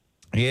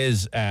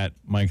 is at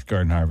Mike's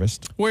Garden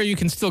Harvest. where you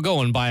can still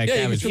go and buy a Yeah, you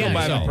can cabbage. still for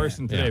buy it in yourself.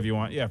 person today if you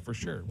want. Yeah, for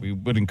sure. We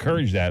would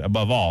encourage that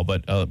above all,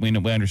 but we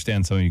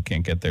understand some of you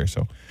can't get there,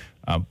 so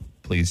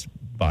please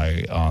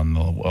buy on the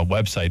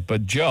website.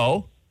 But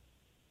Joe,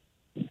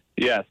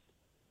 Yes.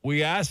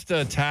 we asked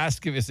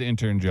Task, it's the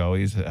intern Joe,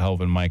 he's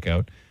helping Mike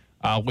out.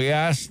 We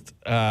asked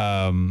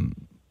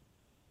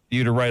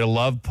you to write a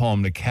love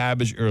poem to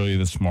Cabbage earlier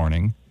this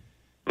morning.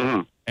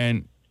 Mm-hmm.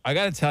 And I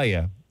got to tell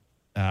you,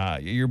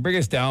 your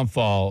biggest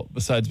downfall,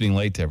 besides being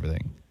late to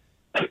everything,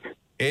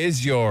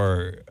 is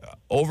your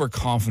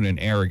overconfident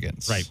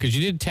arrogance. Right, because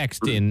you did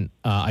text in,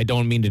 I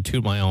don't mean to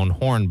toot my own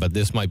horn, but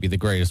this might be the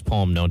greatest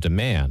poem known to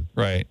man.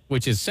 Right.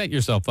 Which is set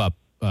yourself up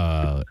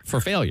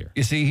for failure.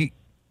 You see,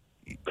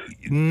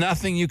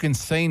 nothing you can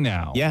say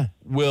now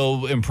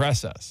will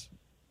impress us.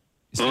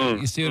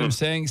 You see what I'm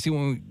saying? See,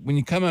 when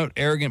you come out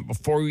arrogant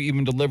before you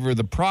even deliver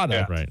the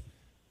product, right,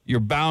 you're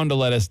bound to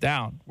let us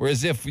down.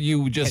 Whereas if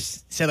you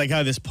just say like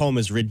how this poem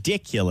is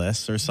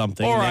ridiculous or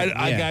something. Or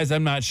guys,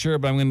 I'm not sure,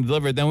 but I'm going to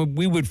deliver it. Then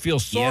we would feel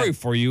sorry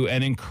for you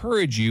and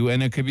encourage you,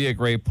 and it could be a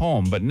great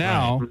poem. But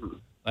now,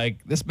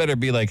 like, this better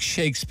be like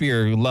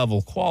Shakespeare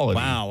level quality.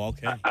 Wow.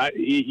 Okay.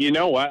 You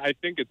know what? I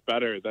think it's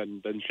better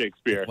than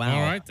Shakespeare. Wow.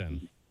 All right,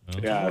 then.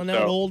 Yeah, Throwing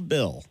out old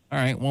Bill. All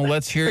right. Well,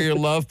 let's hear your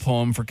love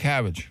poem for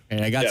Cabbage.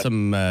 Hey, I got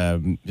some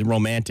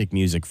romantic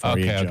music for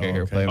you, Joe. Okay,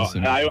 here, play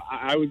some.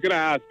 I was going to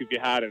ask if you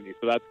had any,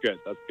 so that's good.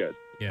 That's good.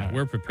 Yeah,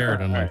 we're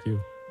prepared, unlike you.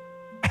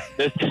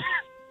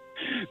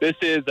 This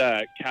is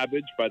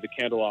Cabbage by the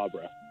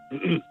Candelabra.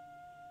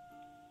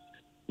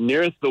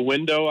 Nearest the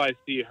window I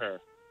see her,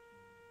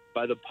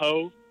 by the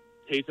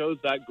potatoes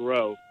that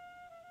grow,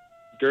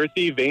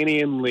 girthy,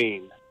 veiny, and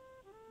lean,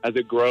 as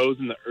it grows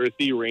in the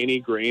earthy, rainy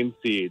grain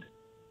seed.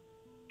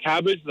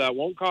 Cabbage that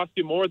won't cost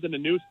you more than a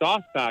new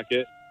sauce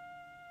packet.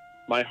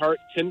 My heart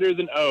tenders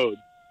and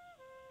odes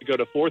to go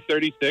to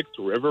 436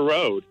 River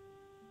Road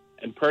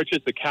and purchase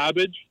a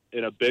cabbage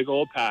in a big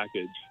old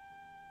package.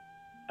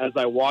 As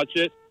I watch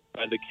it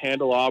by the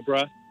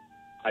candelabra,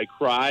 I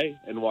cry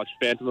and watch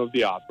Phantom of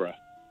the Opera.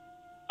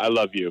 I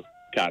love you,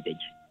 Cabbage.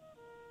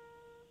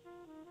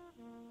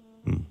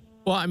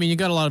 Well, I mean, you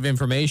got a lot of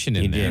information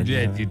in there.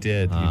 You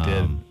did.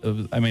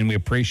 I mean, we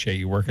appreciate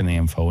you working the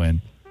info in.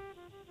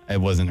 It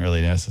wasn't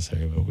really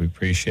necessary, but we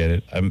appreciate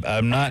it.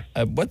 I'm not.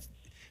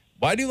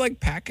 Why do you like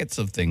packets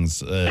of things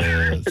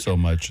so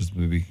much? As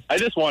movie? I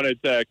just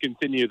wanted to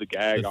continue the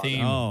gag. The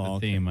theme. on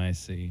The theme. I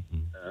see.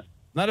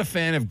 Not a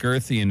fan of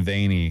girthy and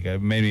veiny.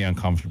 It made me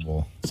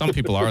uncomfortable. Some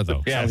people are,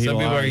 though. Yeah, some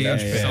people are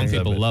huge fans. Some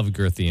people of it. love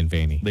girthy and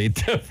veiny. They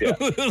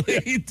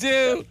definitely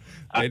do.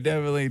 They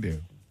definitely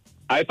do.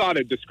 I thought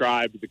it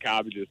described the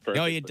cabbages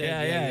perfectly. Oh, you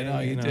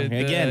did. You did.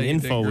 Again, you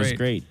info did was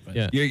great.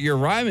 But Your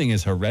rhyming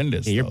is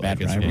horrendous. Yeah, you're though. bad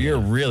Like, rhymer. You're a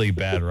really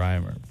bad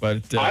rhymer.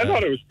 But I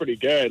thought it was pretty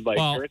good. Like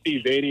Well-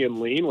 earthy, veiny, and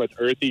lean with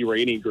earthy,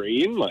 rainy,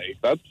 green. Like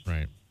that's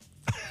Right.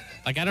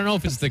 Like, I don't know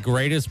if it's the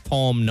greatest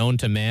poem known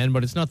to man,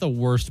 but it's not the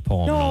worst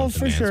poem known to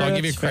for man. sure. So I'll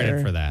give you that's credit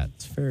fair. for that.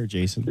 It's fair,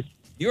 Jason.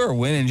 you are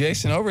winning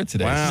Jason over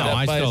today. No, Step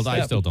I by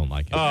step. still don't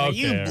like it. Oh, okay.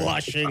 You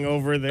blushing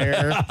over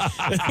there.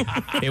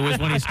 It was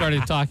when he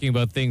started talking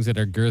about things that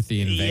are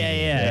girthy and vain.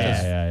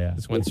 Yeah.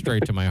 Just went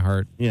straight to my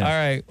heart. Yeah. All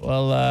right.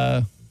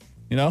 Well,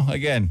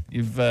 again,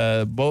 you've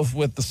both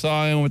with the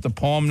song and with the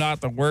poem,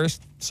 not the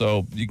worst.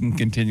 So you can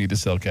continue to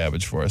sell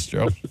Cabbage for us,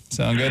 Joe.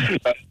 Sound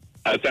good?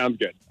 that sounds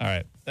good. All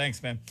right.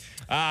 Thanks, man.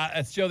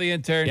 That's Joe the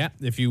intern. Yeah,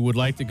 if you would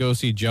like to go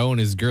see Joe and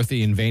his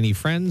girthy and veiny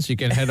friends, you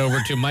can head over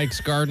to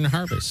Mike's Garden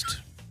Harvest,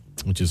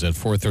 which is at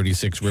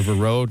 436 River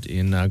Road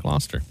in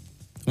Gloucester.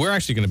 We're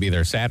actually going to be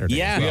there Saturday.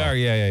 Yeah. as We well. are.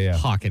 Yeah.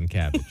 Hawking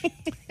cabbage.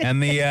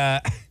 And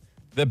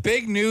the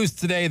big news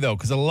today, though,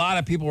 because a lot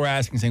of people were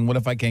asking, saying, what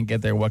if I can't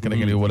get there? What can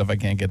I do? What if I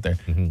can't get there?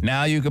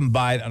 Now you can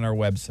buy it on our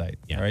website.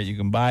 Yeah. All right. You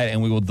can buy it,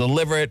 and we will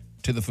deliver it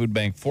to the food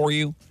bank for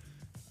you.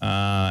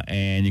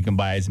 And you can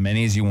buy as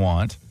many as you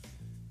want.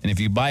 And if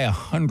you buy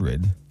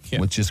 100,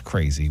 which is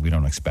crazy, we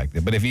don't expect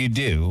it. But if you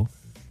do,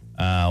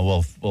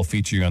 we'll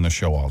feature you on the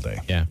show all day.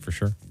 Yeah, for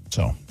sure.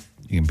 So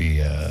You can be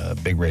a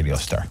big radio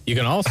star. You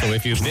can also,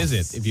 if you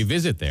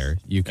visit there,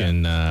 you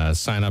can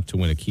sign up to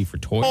win a key for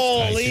toys.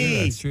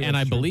 Holy! That's true. And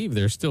I believe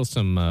there's still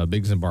some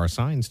Bigs and Bar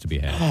signs to be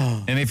had.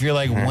 And if you're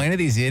like, when are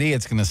these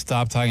idiots going to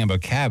stop talking about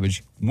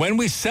cabbage? When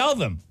we sell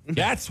them.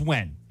 That's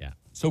when. Yeah.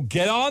 So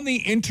get on the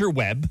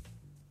interweb,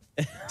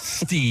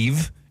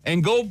 Steve,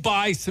 and go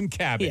buy some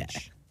cabbage.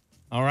 Yeah.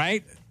 All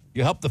right?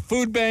 You help the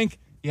food bank,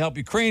 you help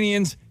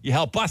Ukrainians, you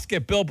help us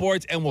get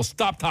billboards, and we'll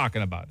stop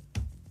talking about it.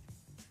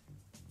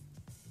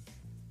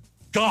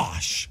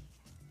 Gosh.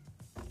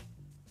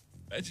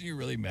 Imagine you're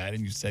really mad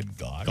and you said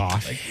gosh.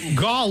 Gosh.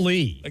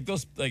 Golly. Like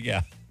those, like,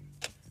 yeah.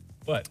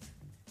 What?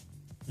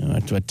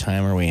 What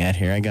time are we at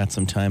here? I got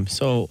some time.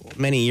 So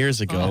many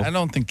years ago. I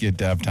don't think you'd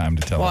have time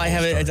to tell. Well, the I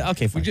whole have it. story.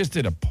 Okay, fine. We just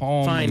did a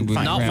poem. Fine, and we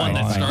fine. Not ran one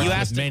that on. started You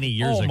asked many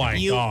years oh ago.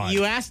 my God.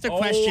 You asked a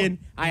question.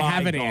 I my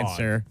have an God.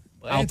 answer.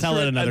 I'll Answer tell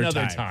it it another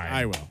another time. time.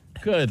 I will.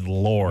 Good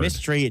Lord.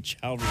 Mystery at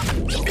Chowder.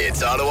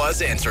 It's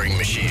Ottawa's answering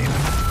machine.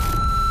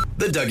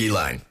 The Dougie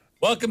Line.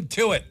 Welcome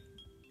to it.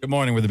 Good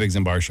morning. We're the Biggs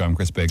and Bar Show. I'm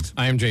Chris Biggs.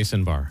 I am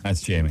Jason Barr.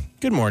 That's Jamie.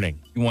 Good morning.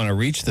 You want to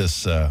reach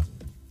this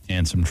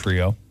handsome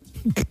trio?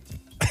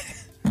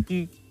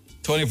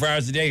 24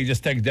 hours a day, you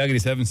just text Dougie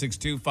to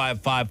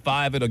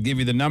 762-555. It'll give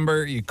you the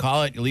number. You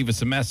call it, you leave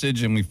us a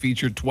message, and we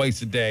feature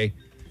twice a day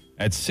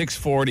at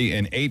 6:40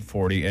 and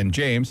 8:40. And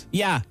James,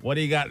 Yeah. what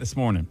do you got this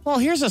morning? Well,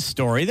 here's a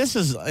story.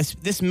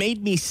 This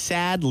made me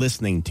sad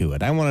listening to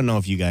it. I want to know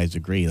if you guys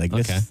agree. Like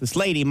this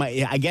lady,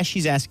 I guess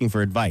she's asking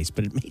for advice,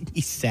 but it made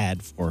me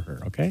sad for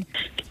her. Okay.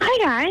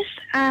 Hi,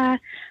 guys.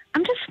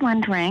 I'm just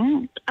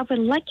wondering, I would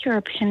like your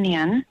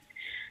opinion.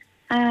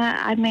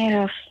 I made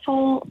a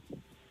full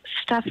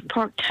stuffed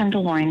pork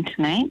tenderloin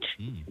tonight.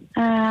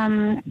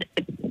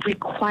 It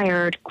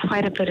required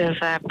quite a bit of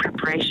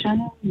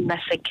preparation,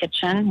 messy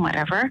kitchen,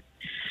 whatever.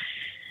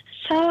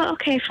 So,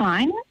 okay,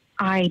 fine.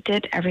 I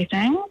did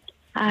everything.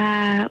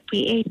 We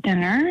ate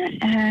dinner,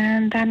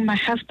 and then my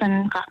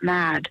husband got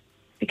mad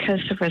because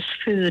there was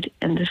food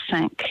in the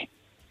sink.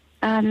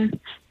 I'm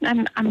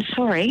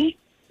sorry.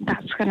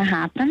 That's going to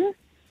happen.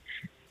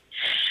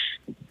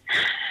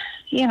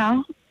 You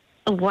know,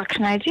 what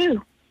can I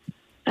do?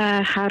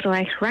 How do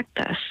I correct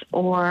this?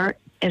 Or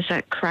is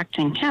it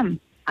correcting him?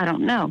 I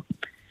don't know.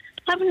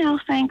 Let me know.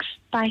 Thanks.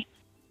 Bye.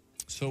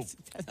 So,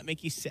 Does that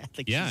make you sad?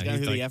 Like Yeah, she's gone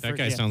through the effort? that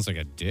guy sounds like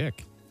a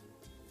dick.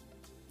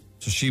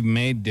 so she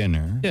made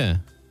dinner. Yeah.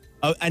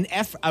 An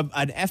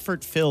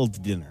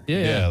effort-filled dinner.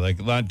 Yeah, like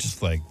not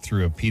just like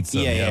threw a pizza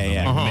in the Yeah, oven.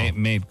 yeah, Like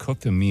made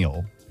cooked a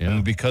meal. Yeah.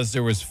 And because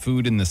there was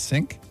food in the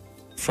sink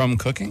from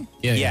cooking,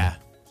 Yeah.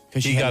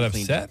 Because he got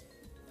upset.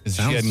 Because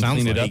she hadn't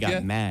sounds cleaned it like up He got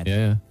yet. mad.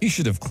 Yeah. He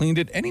should have cleaned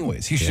it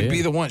anyways. He should Yeah.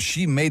 be the one.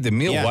 She made the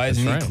meal. Yeah, Why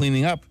isn't that's he right.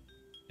 cleaning up?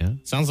 Yeah.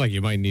 Sounds like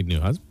you might need a new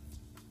husband.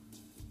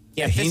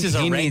 Yeah, this is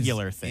a needs-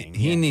 regular thing.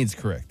 He Yeah. needs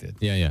corrected.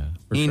 Yeah.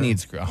 For He sure.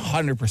 needs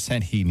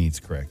 100%. He needs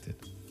corrected.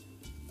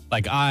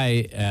 Like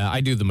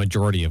I do the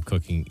majority of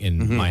cooking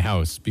in my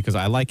house because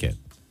I like it.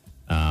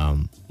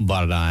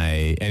 But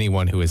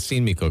anyone who has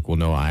seen me cook will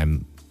know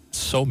I'm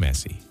so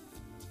messy.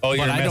 Oh,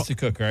 you're But a I don't- messy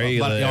cooker, are you?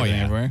 but- Let oh, everything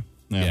yeah. everywhere?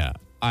 Yeah.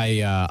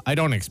 I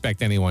don't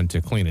expect anyone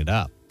to clean it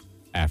up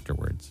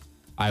afterwards.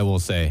 I will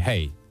say,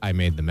 hey, I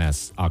made the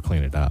mess. I'll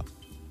clean it up.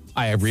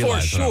 I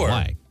realize For what sure.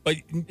 I'm like. But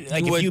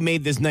Like if you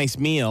made this nice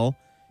meal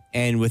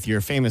and with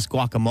your famous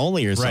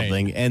guacamole or Right.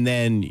 something, and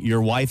then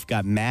your wife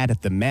got mad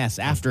at the mess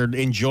after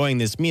enjoying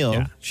this meal.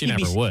 Yeah, she you'd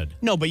never would.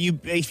 No, but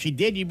if she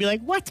did, you'd be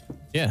like, what?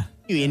 Yeah.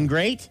 You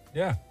ingrate?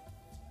 Yeah.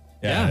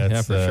 Yeah,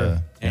 that's, for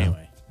sure.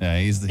 Anyway. Yeah,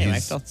 he's Anyway, I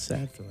felt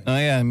sad for Oh,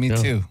 yeah, me Yeah.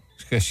 too.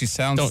 Because she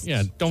sounds.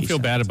 Don't feel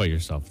bad about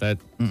yourself. That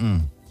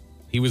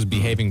he was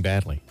behaving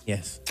badly.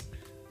 Yes.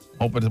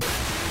 Hope it.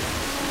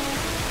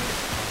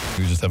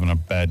 He was just having a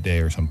bad day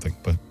or something.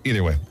 But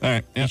either way. All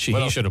right. Yeah,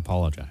 He should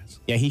apologize.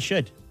 Yeah, he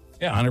should.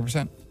 Yeah,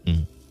 100%.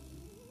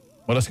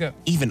 What else got?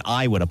 Even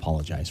I would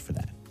apologize for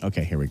that.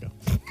 Okay, here we go.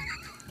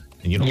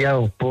 And you don't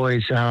Yo,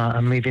 boys,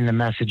 I'm leaving the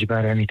message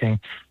about anything.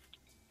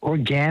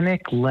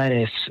 Organic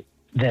lettuce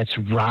that's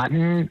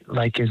rotten,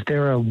 like, is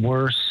there a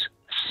worse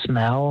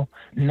smell?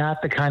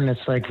 Not the kind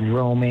that's like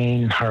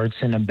romaine hearts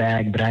in a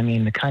bag, but I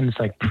mean the kind that's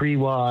like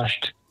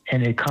pre-washed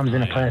and it comes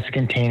in a plastic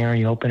container.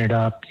 You open it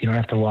up. You don't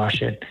have to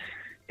wash it.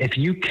 If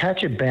you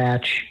catch a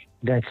batch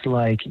that's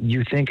like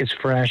you think is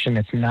fresh and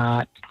it's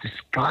not,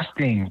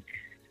 disgusting.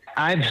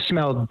 I've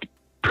smelled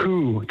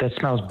poo that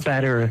smells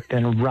better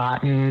than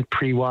rotten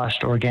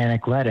pre-washed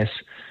organic lettuce.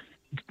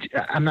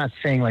 I'm not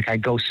saying like I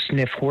go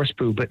sniff horse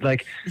poo, but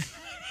like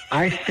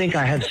I think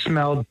I have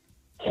smelled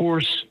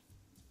horse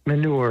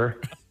manure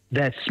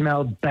that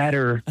smelled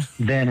better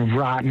than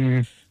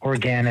rotten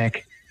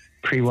organic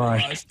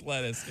pre-washed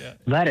lettuce. Yeah.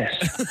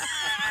 lettuce.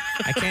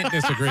 I can't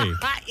disagree.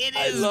 It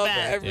I love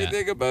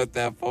everything about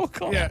that phone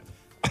call. Yeah.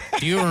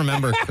 Do you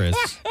remember, Chris?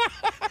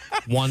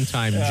 One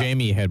time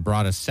Jamie had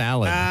brought a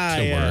salad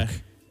to work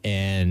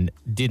and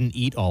didn't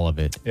eat all of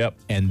it. Yep.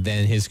 And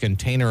then his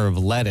container of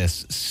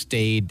lettuce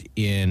stayed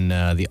in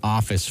the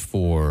office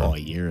for a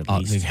year at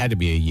least. It had to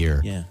be a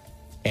year. Yeah.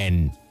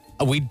 And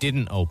we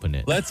didn't open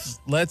it. Let's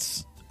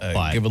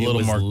but give a little it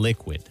was more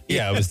liquid.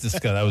 Yeah, it was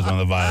disgusting. That was one of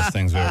the vilest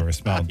things we've ever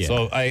smelled. Yeah.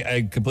 So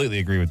I completely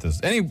agree with this.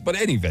 Any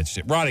rotting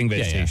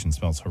vegetation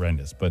smells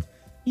horrendous. But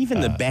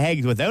even the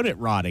bag without it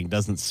rotting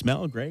doesn't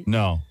smell great.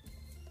 No.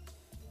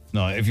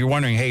 If you're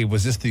wondering, hey,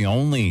 was this the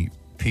only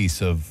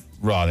piece of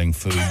rotting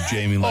food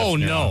Jamie left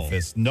in your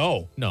office?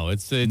 No,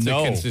 it's a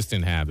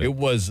consistent habit.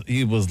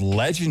 He was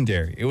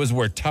legendary. It was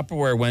where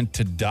Tupperware went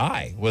to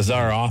die. Was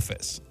our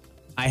office.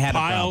 I had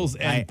piles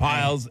and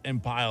piles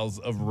and piles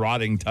of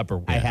rotting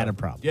Tupperware. I had a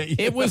problem. Yeah.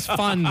 It was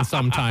fun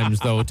sometimes,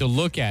 though, to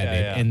look at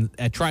it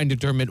and try and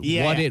determine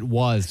what it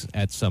was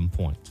at some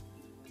point.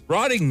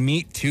 Rotting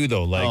meat, too,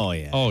 though.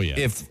 Like, oh, yeah.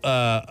 If,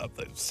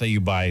 say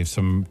you buy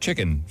some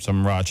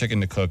raw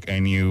chicken to cook,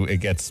 and it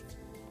gets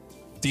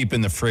deep in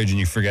the fridge and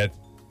you forget,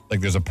 like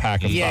there's a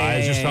pack of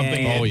thighs or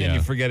something, and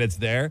you forget it's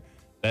there.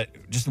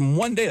 That just in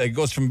one day, like it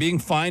goes from being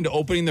fine to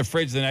opening the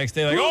fridge the next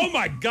day, like, oh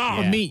my God.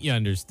 Well, meat, you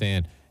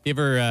understand. You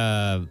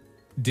ever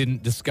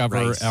didn't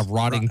discover a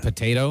rotting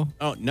potato?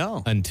 Oh,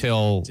 no.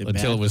 Until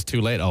it was too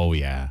late? Oh,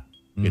 yeah.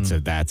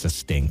 That's a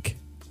stink.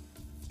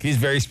 He's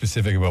very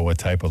specific about what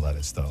type of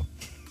lettuce, though.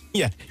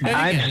 Yeah.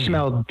 I've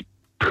smelled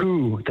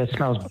poo that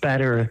smells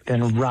better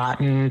than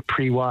rotten,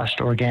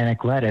 pre-washed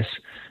organic lettuce.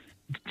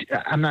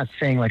 I'm not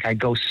saying like I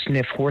go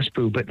sniff horse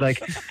poo, but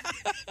like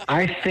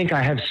I think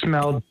I have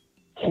smelled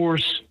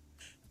horse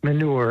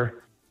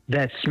manure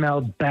that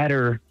smelled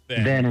better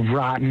than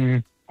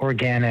rotten,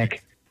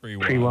 organic,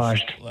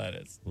 pre-washed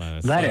lettuce.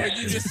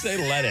 Lettuce. You just say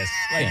lettuce.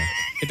 Like,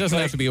 it doesn't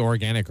have to be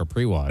organic or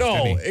pre-washed.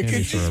 No, it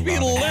could just be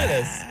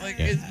lettuce. Like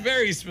it's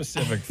very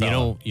specific. You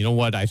know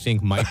what I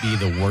think might be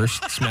the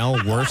worst smell,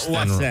 worse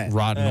than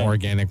rotten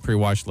organic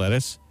pre-washed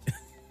lettuce?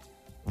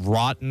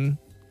 Rotten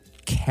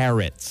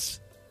carrots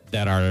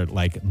that are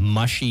like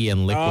mushy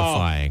and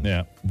liquefying.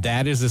 Yeah.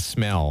 That is a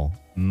smell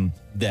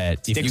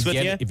that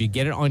if you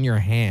get it on your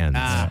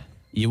hands,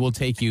 it will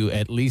take you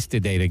at least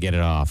a day to get it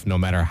off, no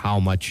matter how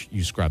much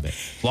you scrub it.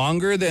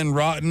 Longer than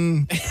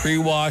rotten,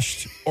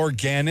 pre-washed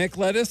organic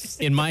lettuce?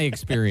 In my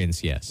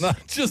experience, yes.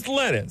 Not just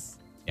lettuce.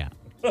 Yeah.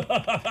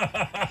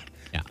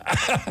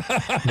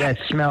 that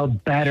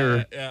smelled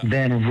better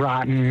than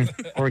rotten,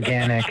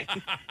 organic,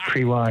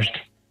 pre-washed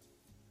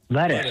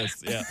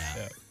lettuce. Yeah.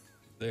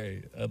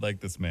 There, I like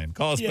this man.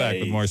 Call us back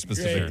with more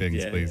specific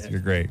things, please. You're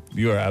great.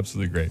 You are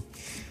absolutely great.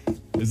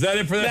 Is that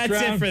it for this round?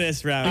 That's it for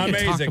this round. We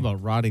could talk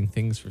about rotting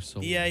things for so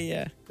long.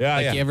 Yeah.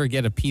 You ever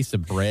get a piece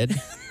of bread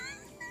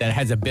that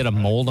has a bit of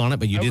mold on it,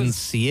 but you didn't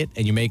see it,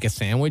 and you make a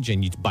sandwich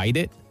and you bite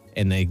it,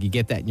 and then you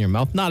get that in your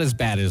mouth? Not as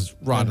bad as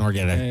rotten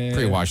organic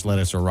pre-washed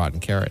lettuce or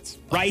rotten carrots.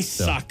 Rice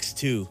sucks,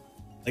 too.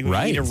 Like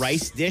when you eat a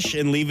rice dish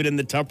and leave it in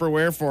the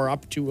Tupperware for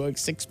up to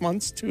 6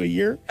 months to a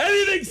year.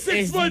 Anything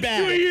 6 months to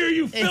a year,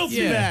 you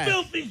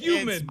filthy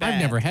human.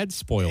 I've never had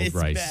spoiled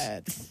rice.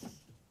 Bad.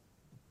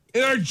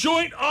 In our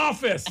joint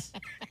office.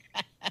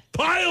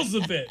 Piles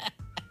of it.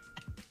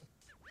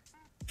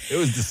 It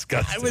was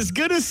disgusting. I was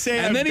going to say,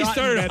 and then he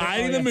started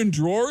hiding them in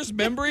drawers.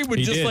 Remember, he would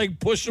just like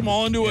push them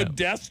all into a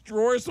desk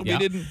drawer so we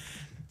didn't.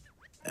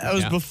 That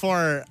was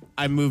before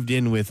I moved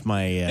in with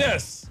my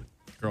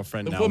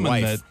girlfriend, the now woman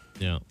wife.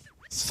 that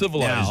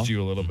civilized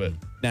you a little bit.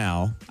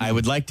 Now, I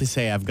would like to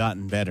say I've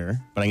gotten better,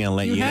 but I'm going to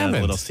let you in on a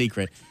little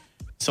secret.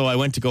 So I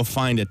went to go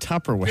find a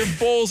Tupperware. Your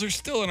bowls are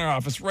still in our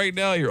office right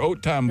now, your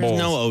oat time bowls.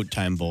 There's no oat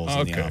time bowls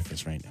in the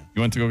office right now.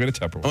 You went to go get a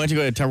Tupperware. I went to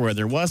go to Tupperware.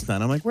 There was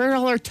none. I'm like, where did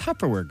all our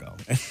Tupperware go?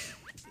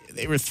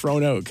 They were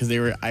thrown out because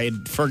I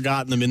had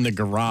forgotten them in the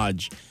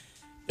garage.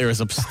 There was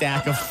a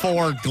stack of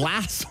 4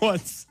 glass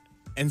ones.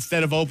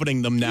 Instead of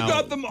opening them now. You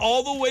got them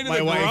all the way to the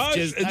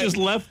garage and just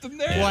left them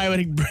there? Well,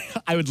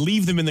 I would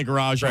leave them in the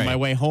garage on my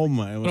way home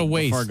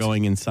before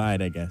going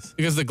inside, I guess.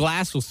 Because the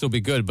glass will still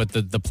be good, but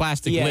the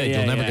plastic lid,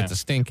 you'll never get the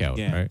stink out,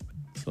 right?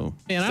 So,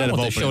 man, I don't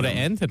want the show to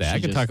end today. I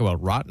could talk about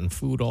rotten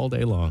food all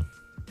day long.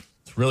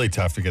 It's really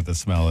tough to get the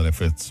smell of it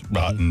if it's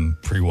rotten,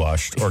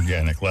 pre-washed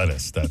organic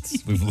lettuce.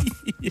 That's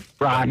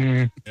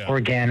rotten,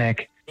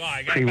 organic,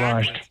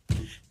 pre-washed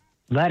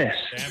lettuce.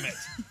 Damn it.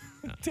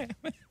 Damn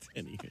it.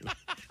 Anywho,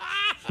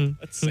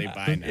 let's say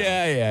bye now.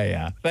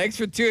 Yeah. Thanks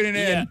for tuning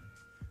in.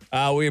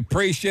 We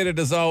appreciate it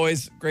as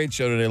always. Great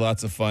show today.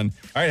 Lots of fun.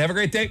 All right, have a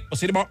great day. We'll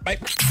see you tomorrow. Bye.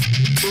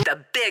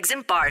 The Biggs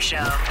and Bar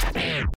Show.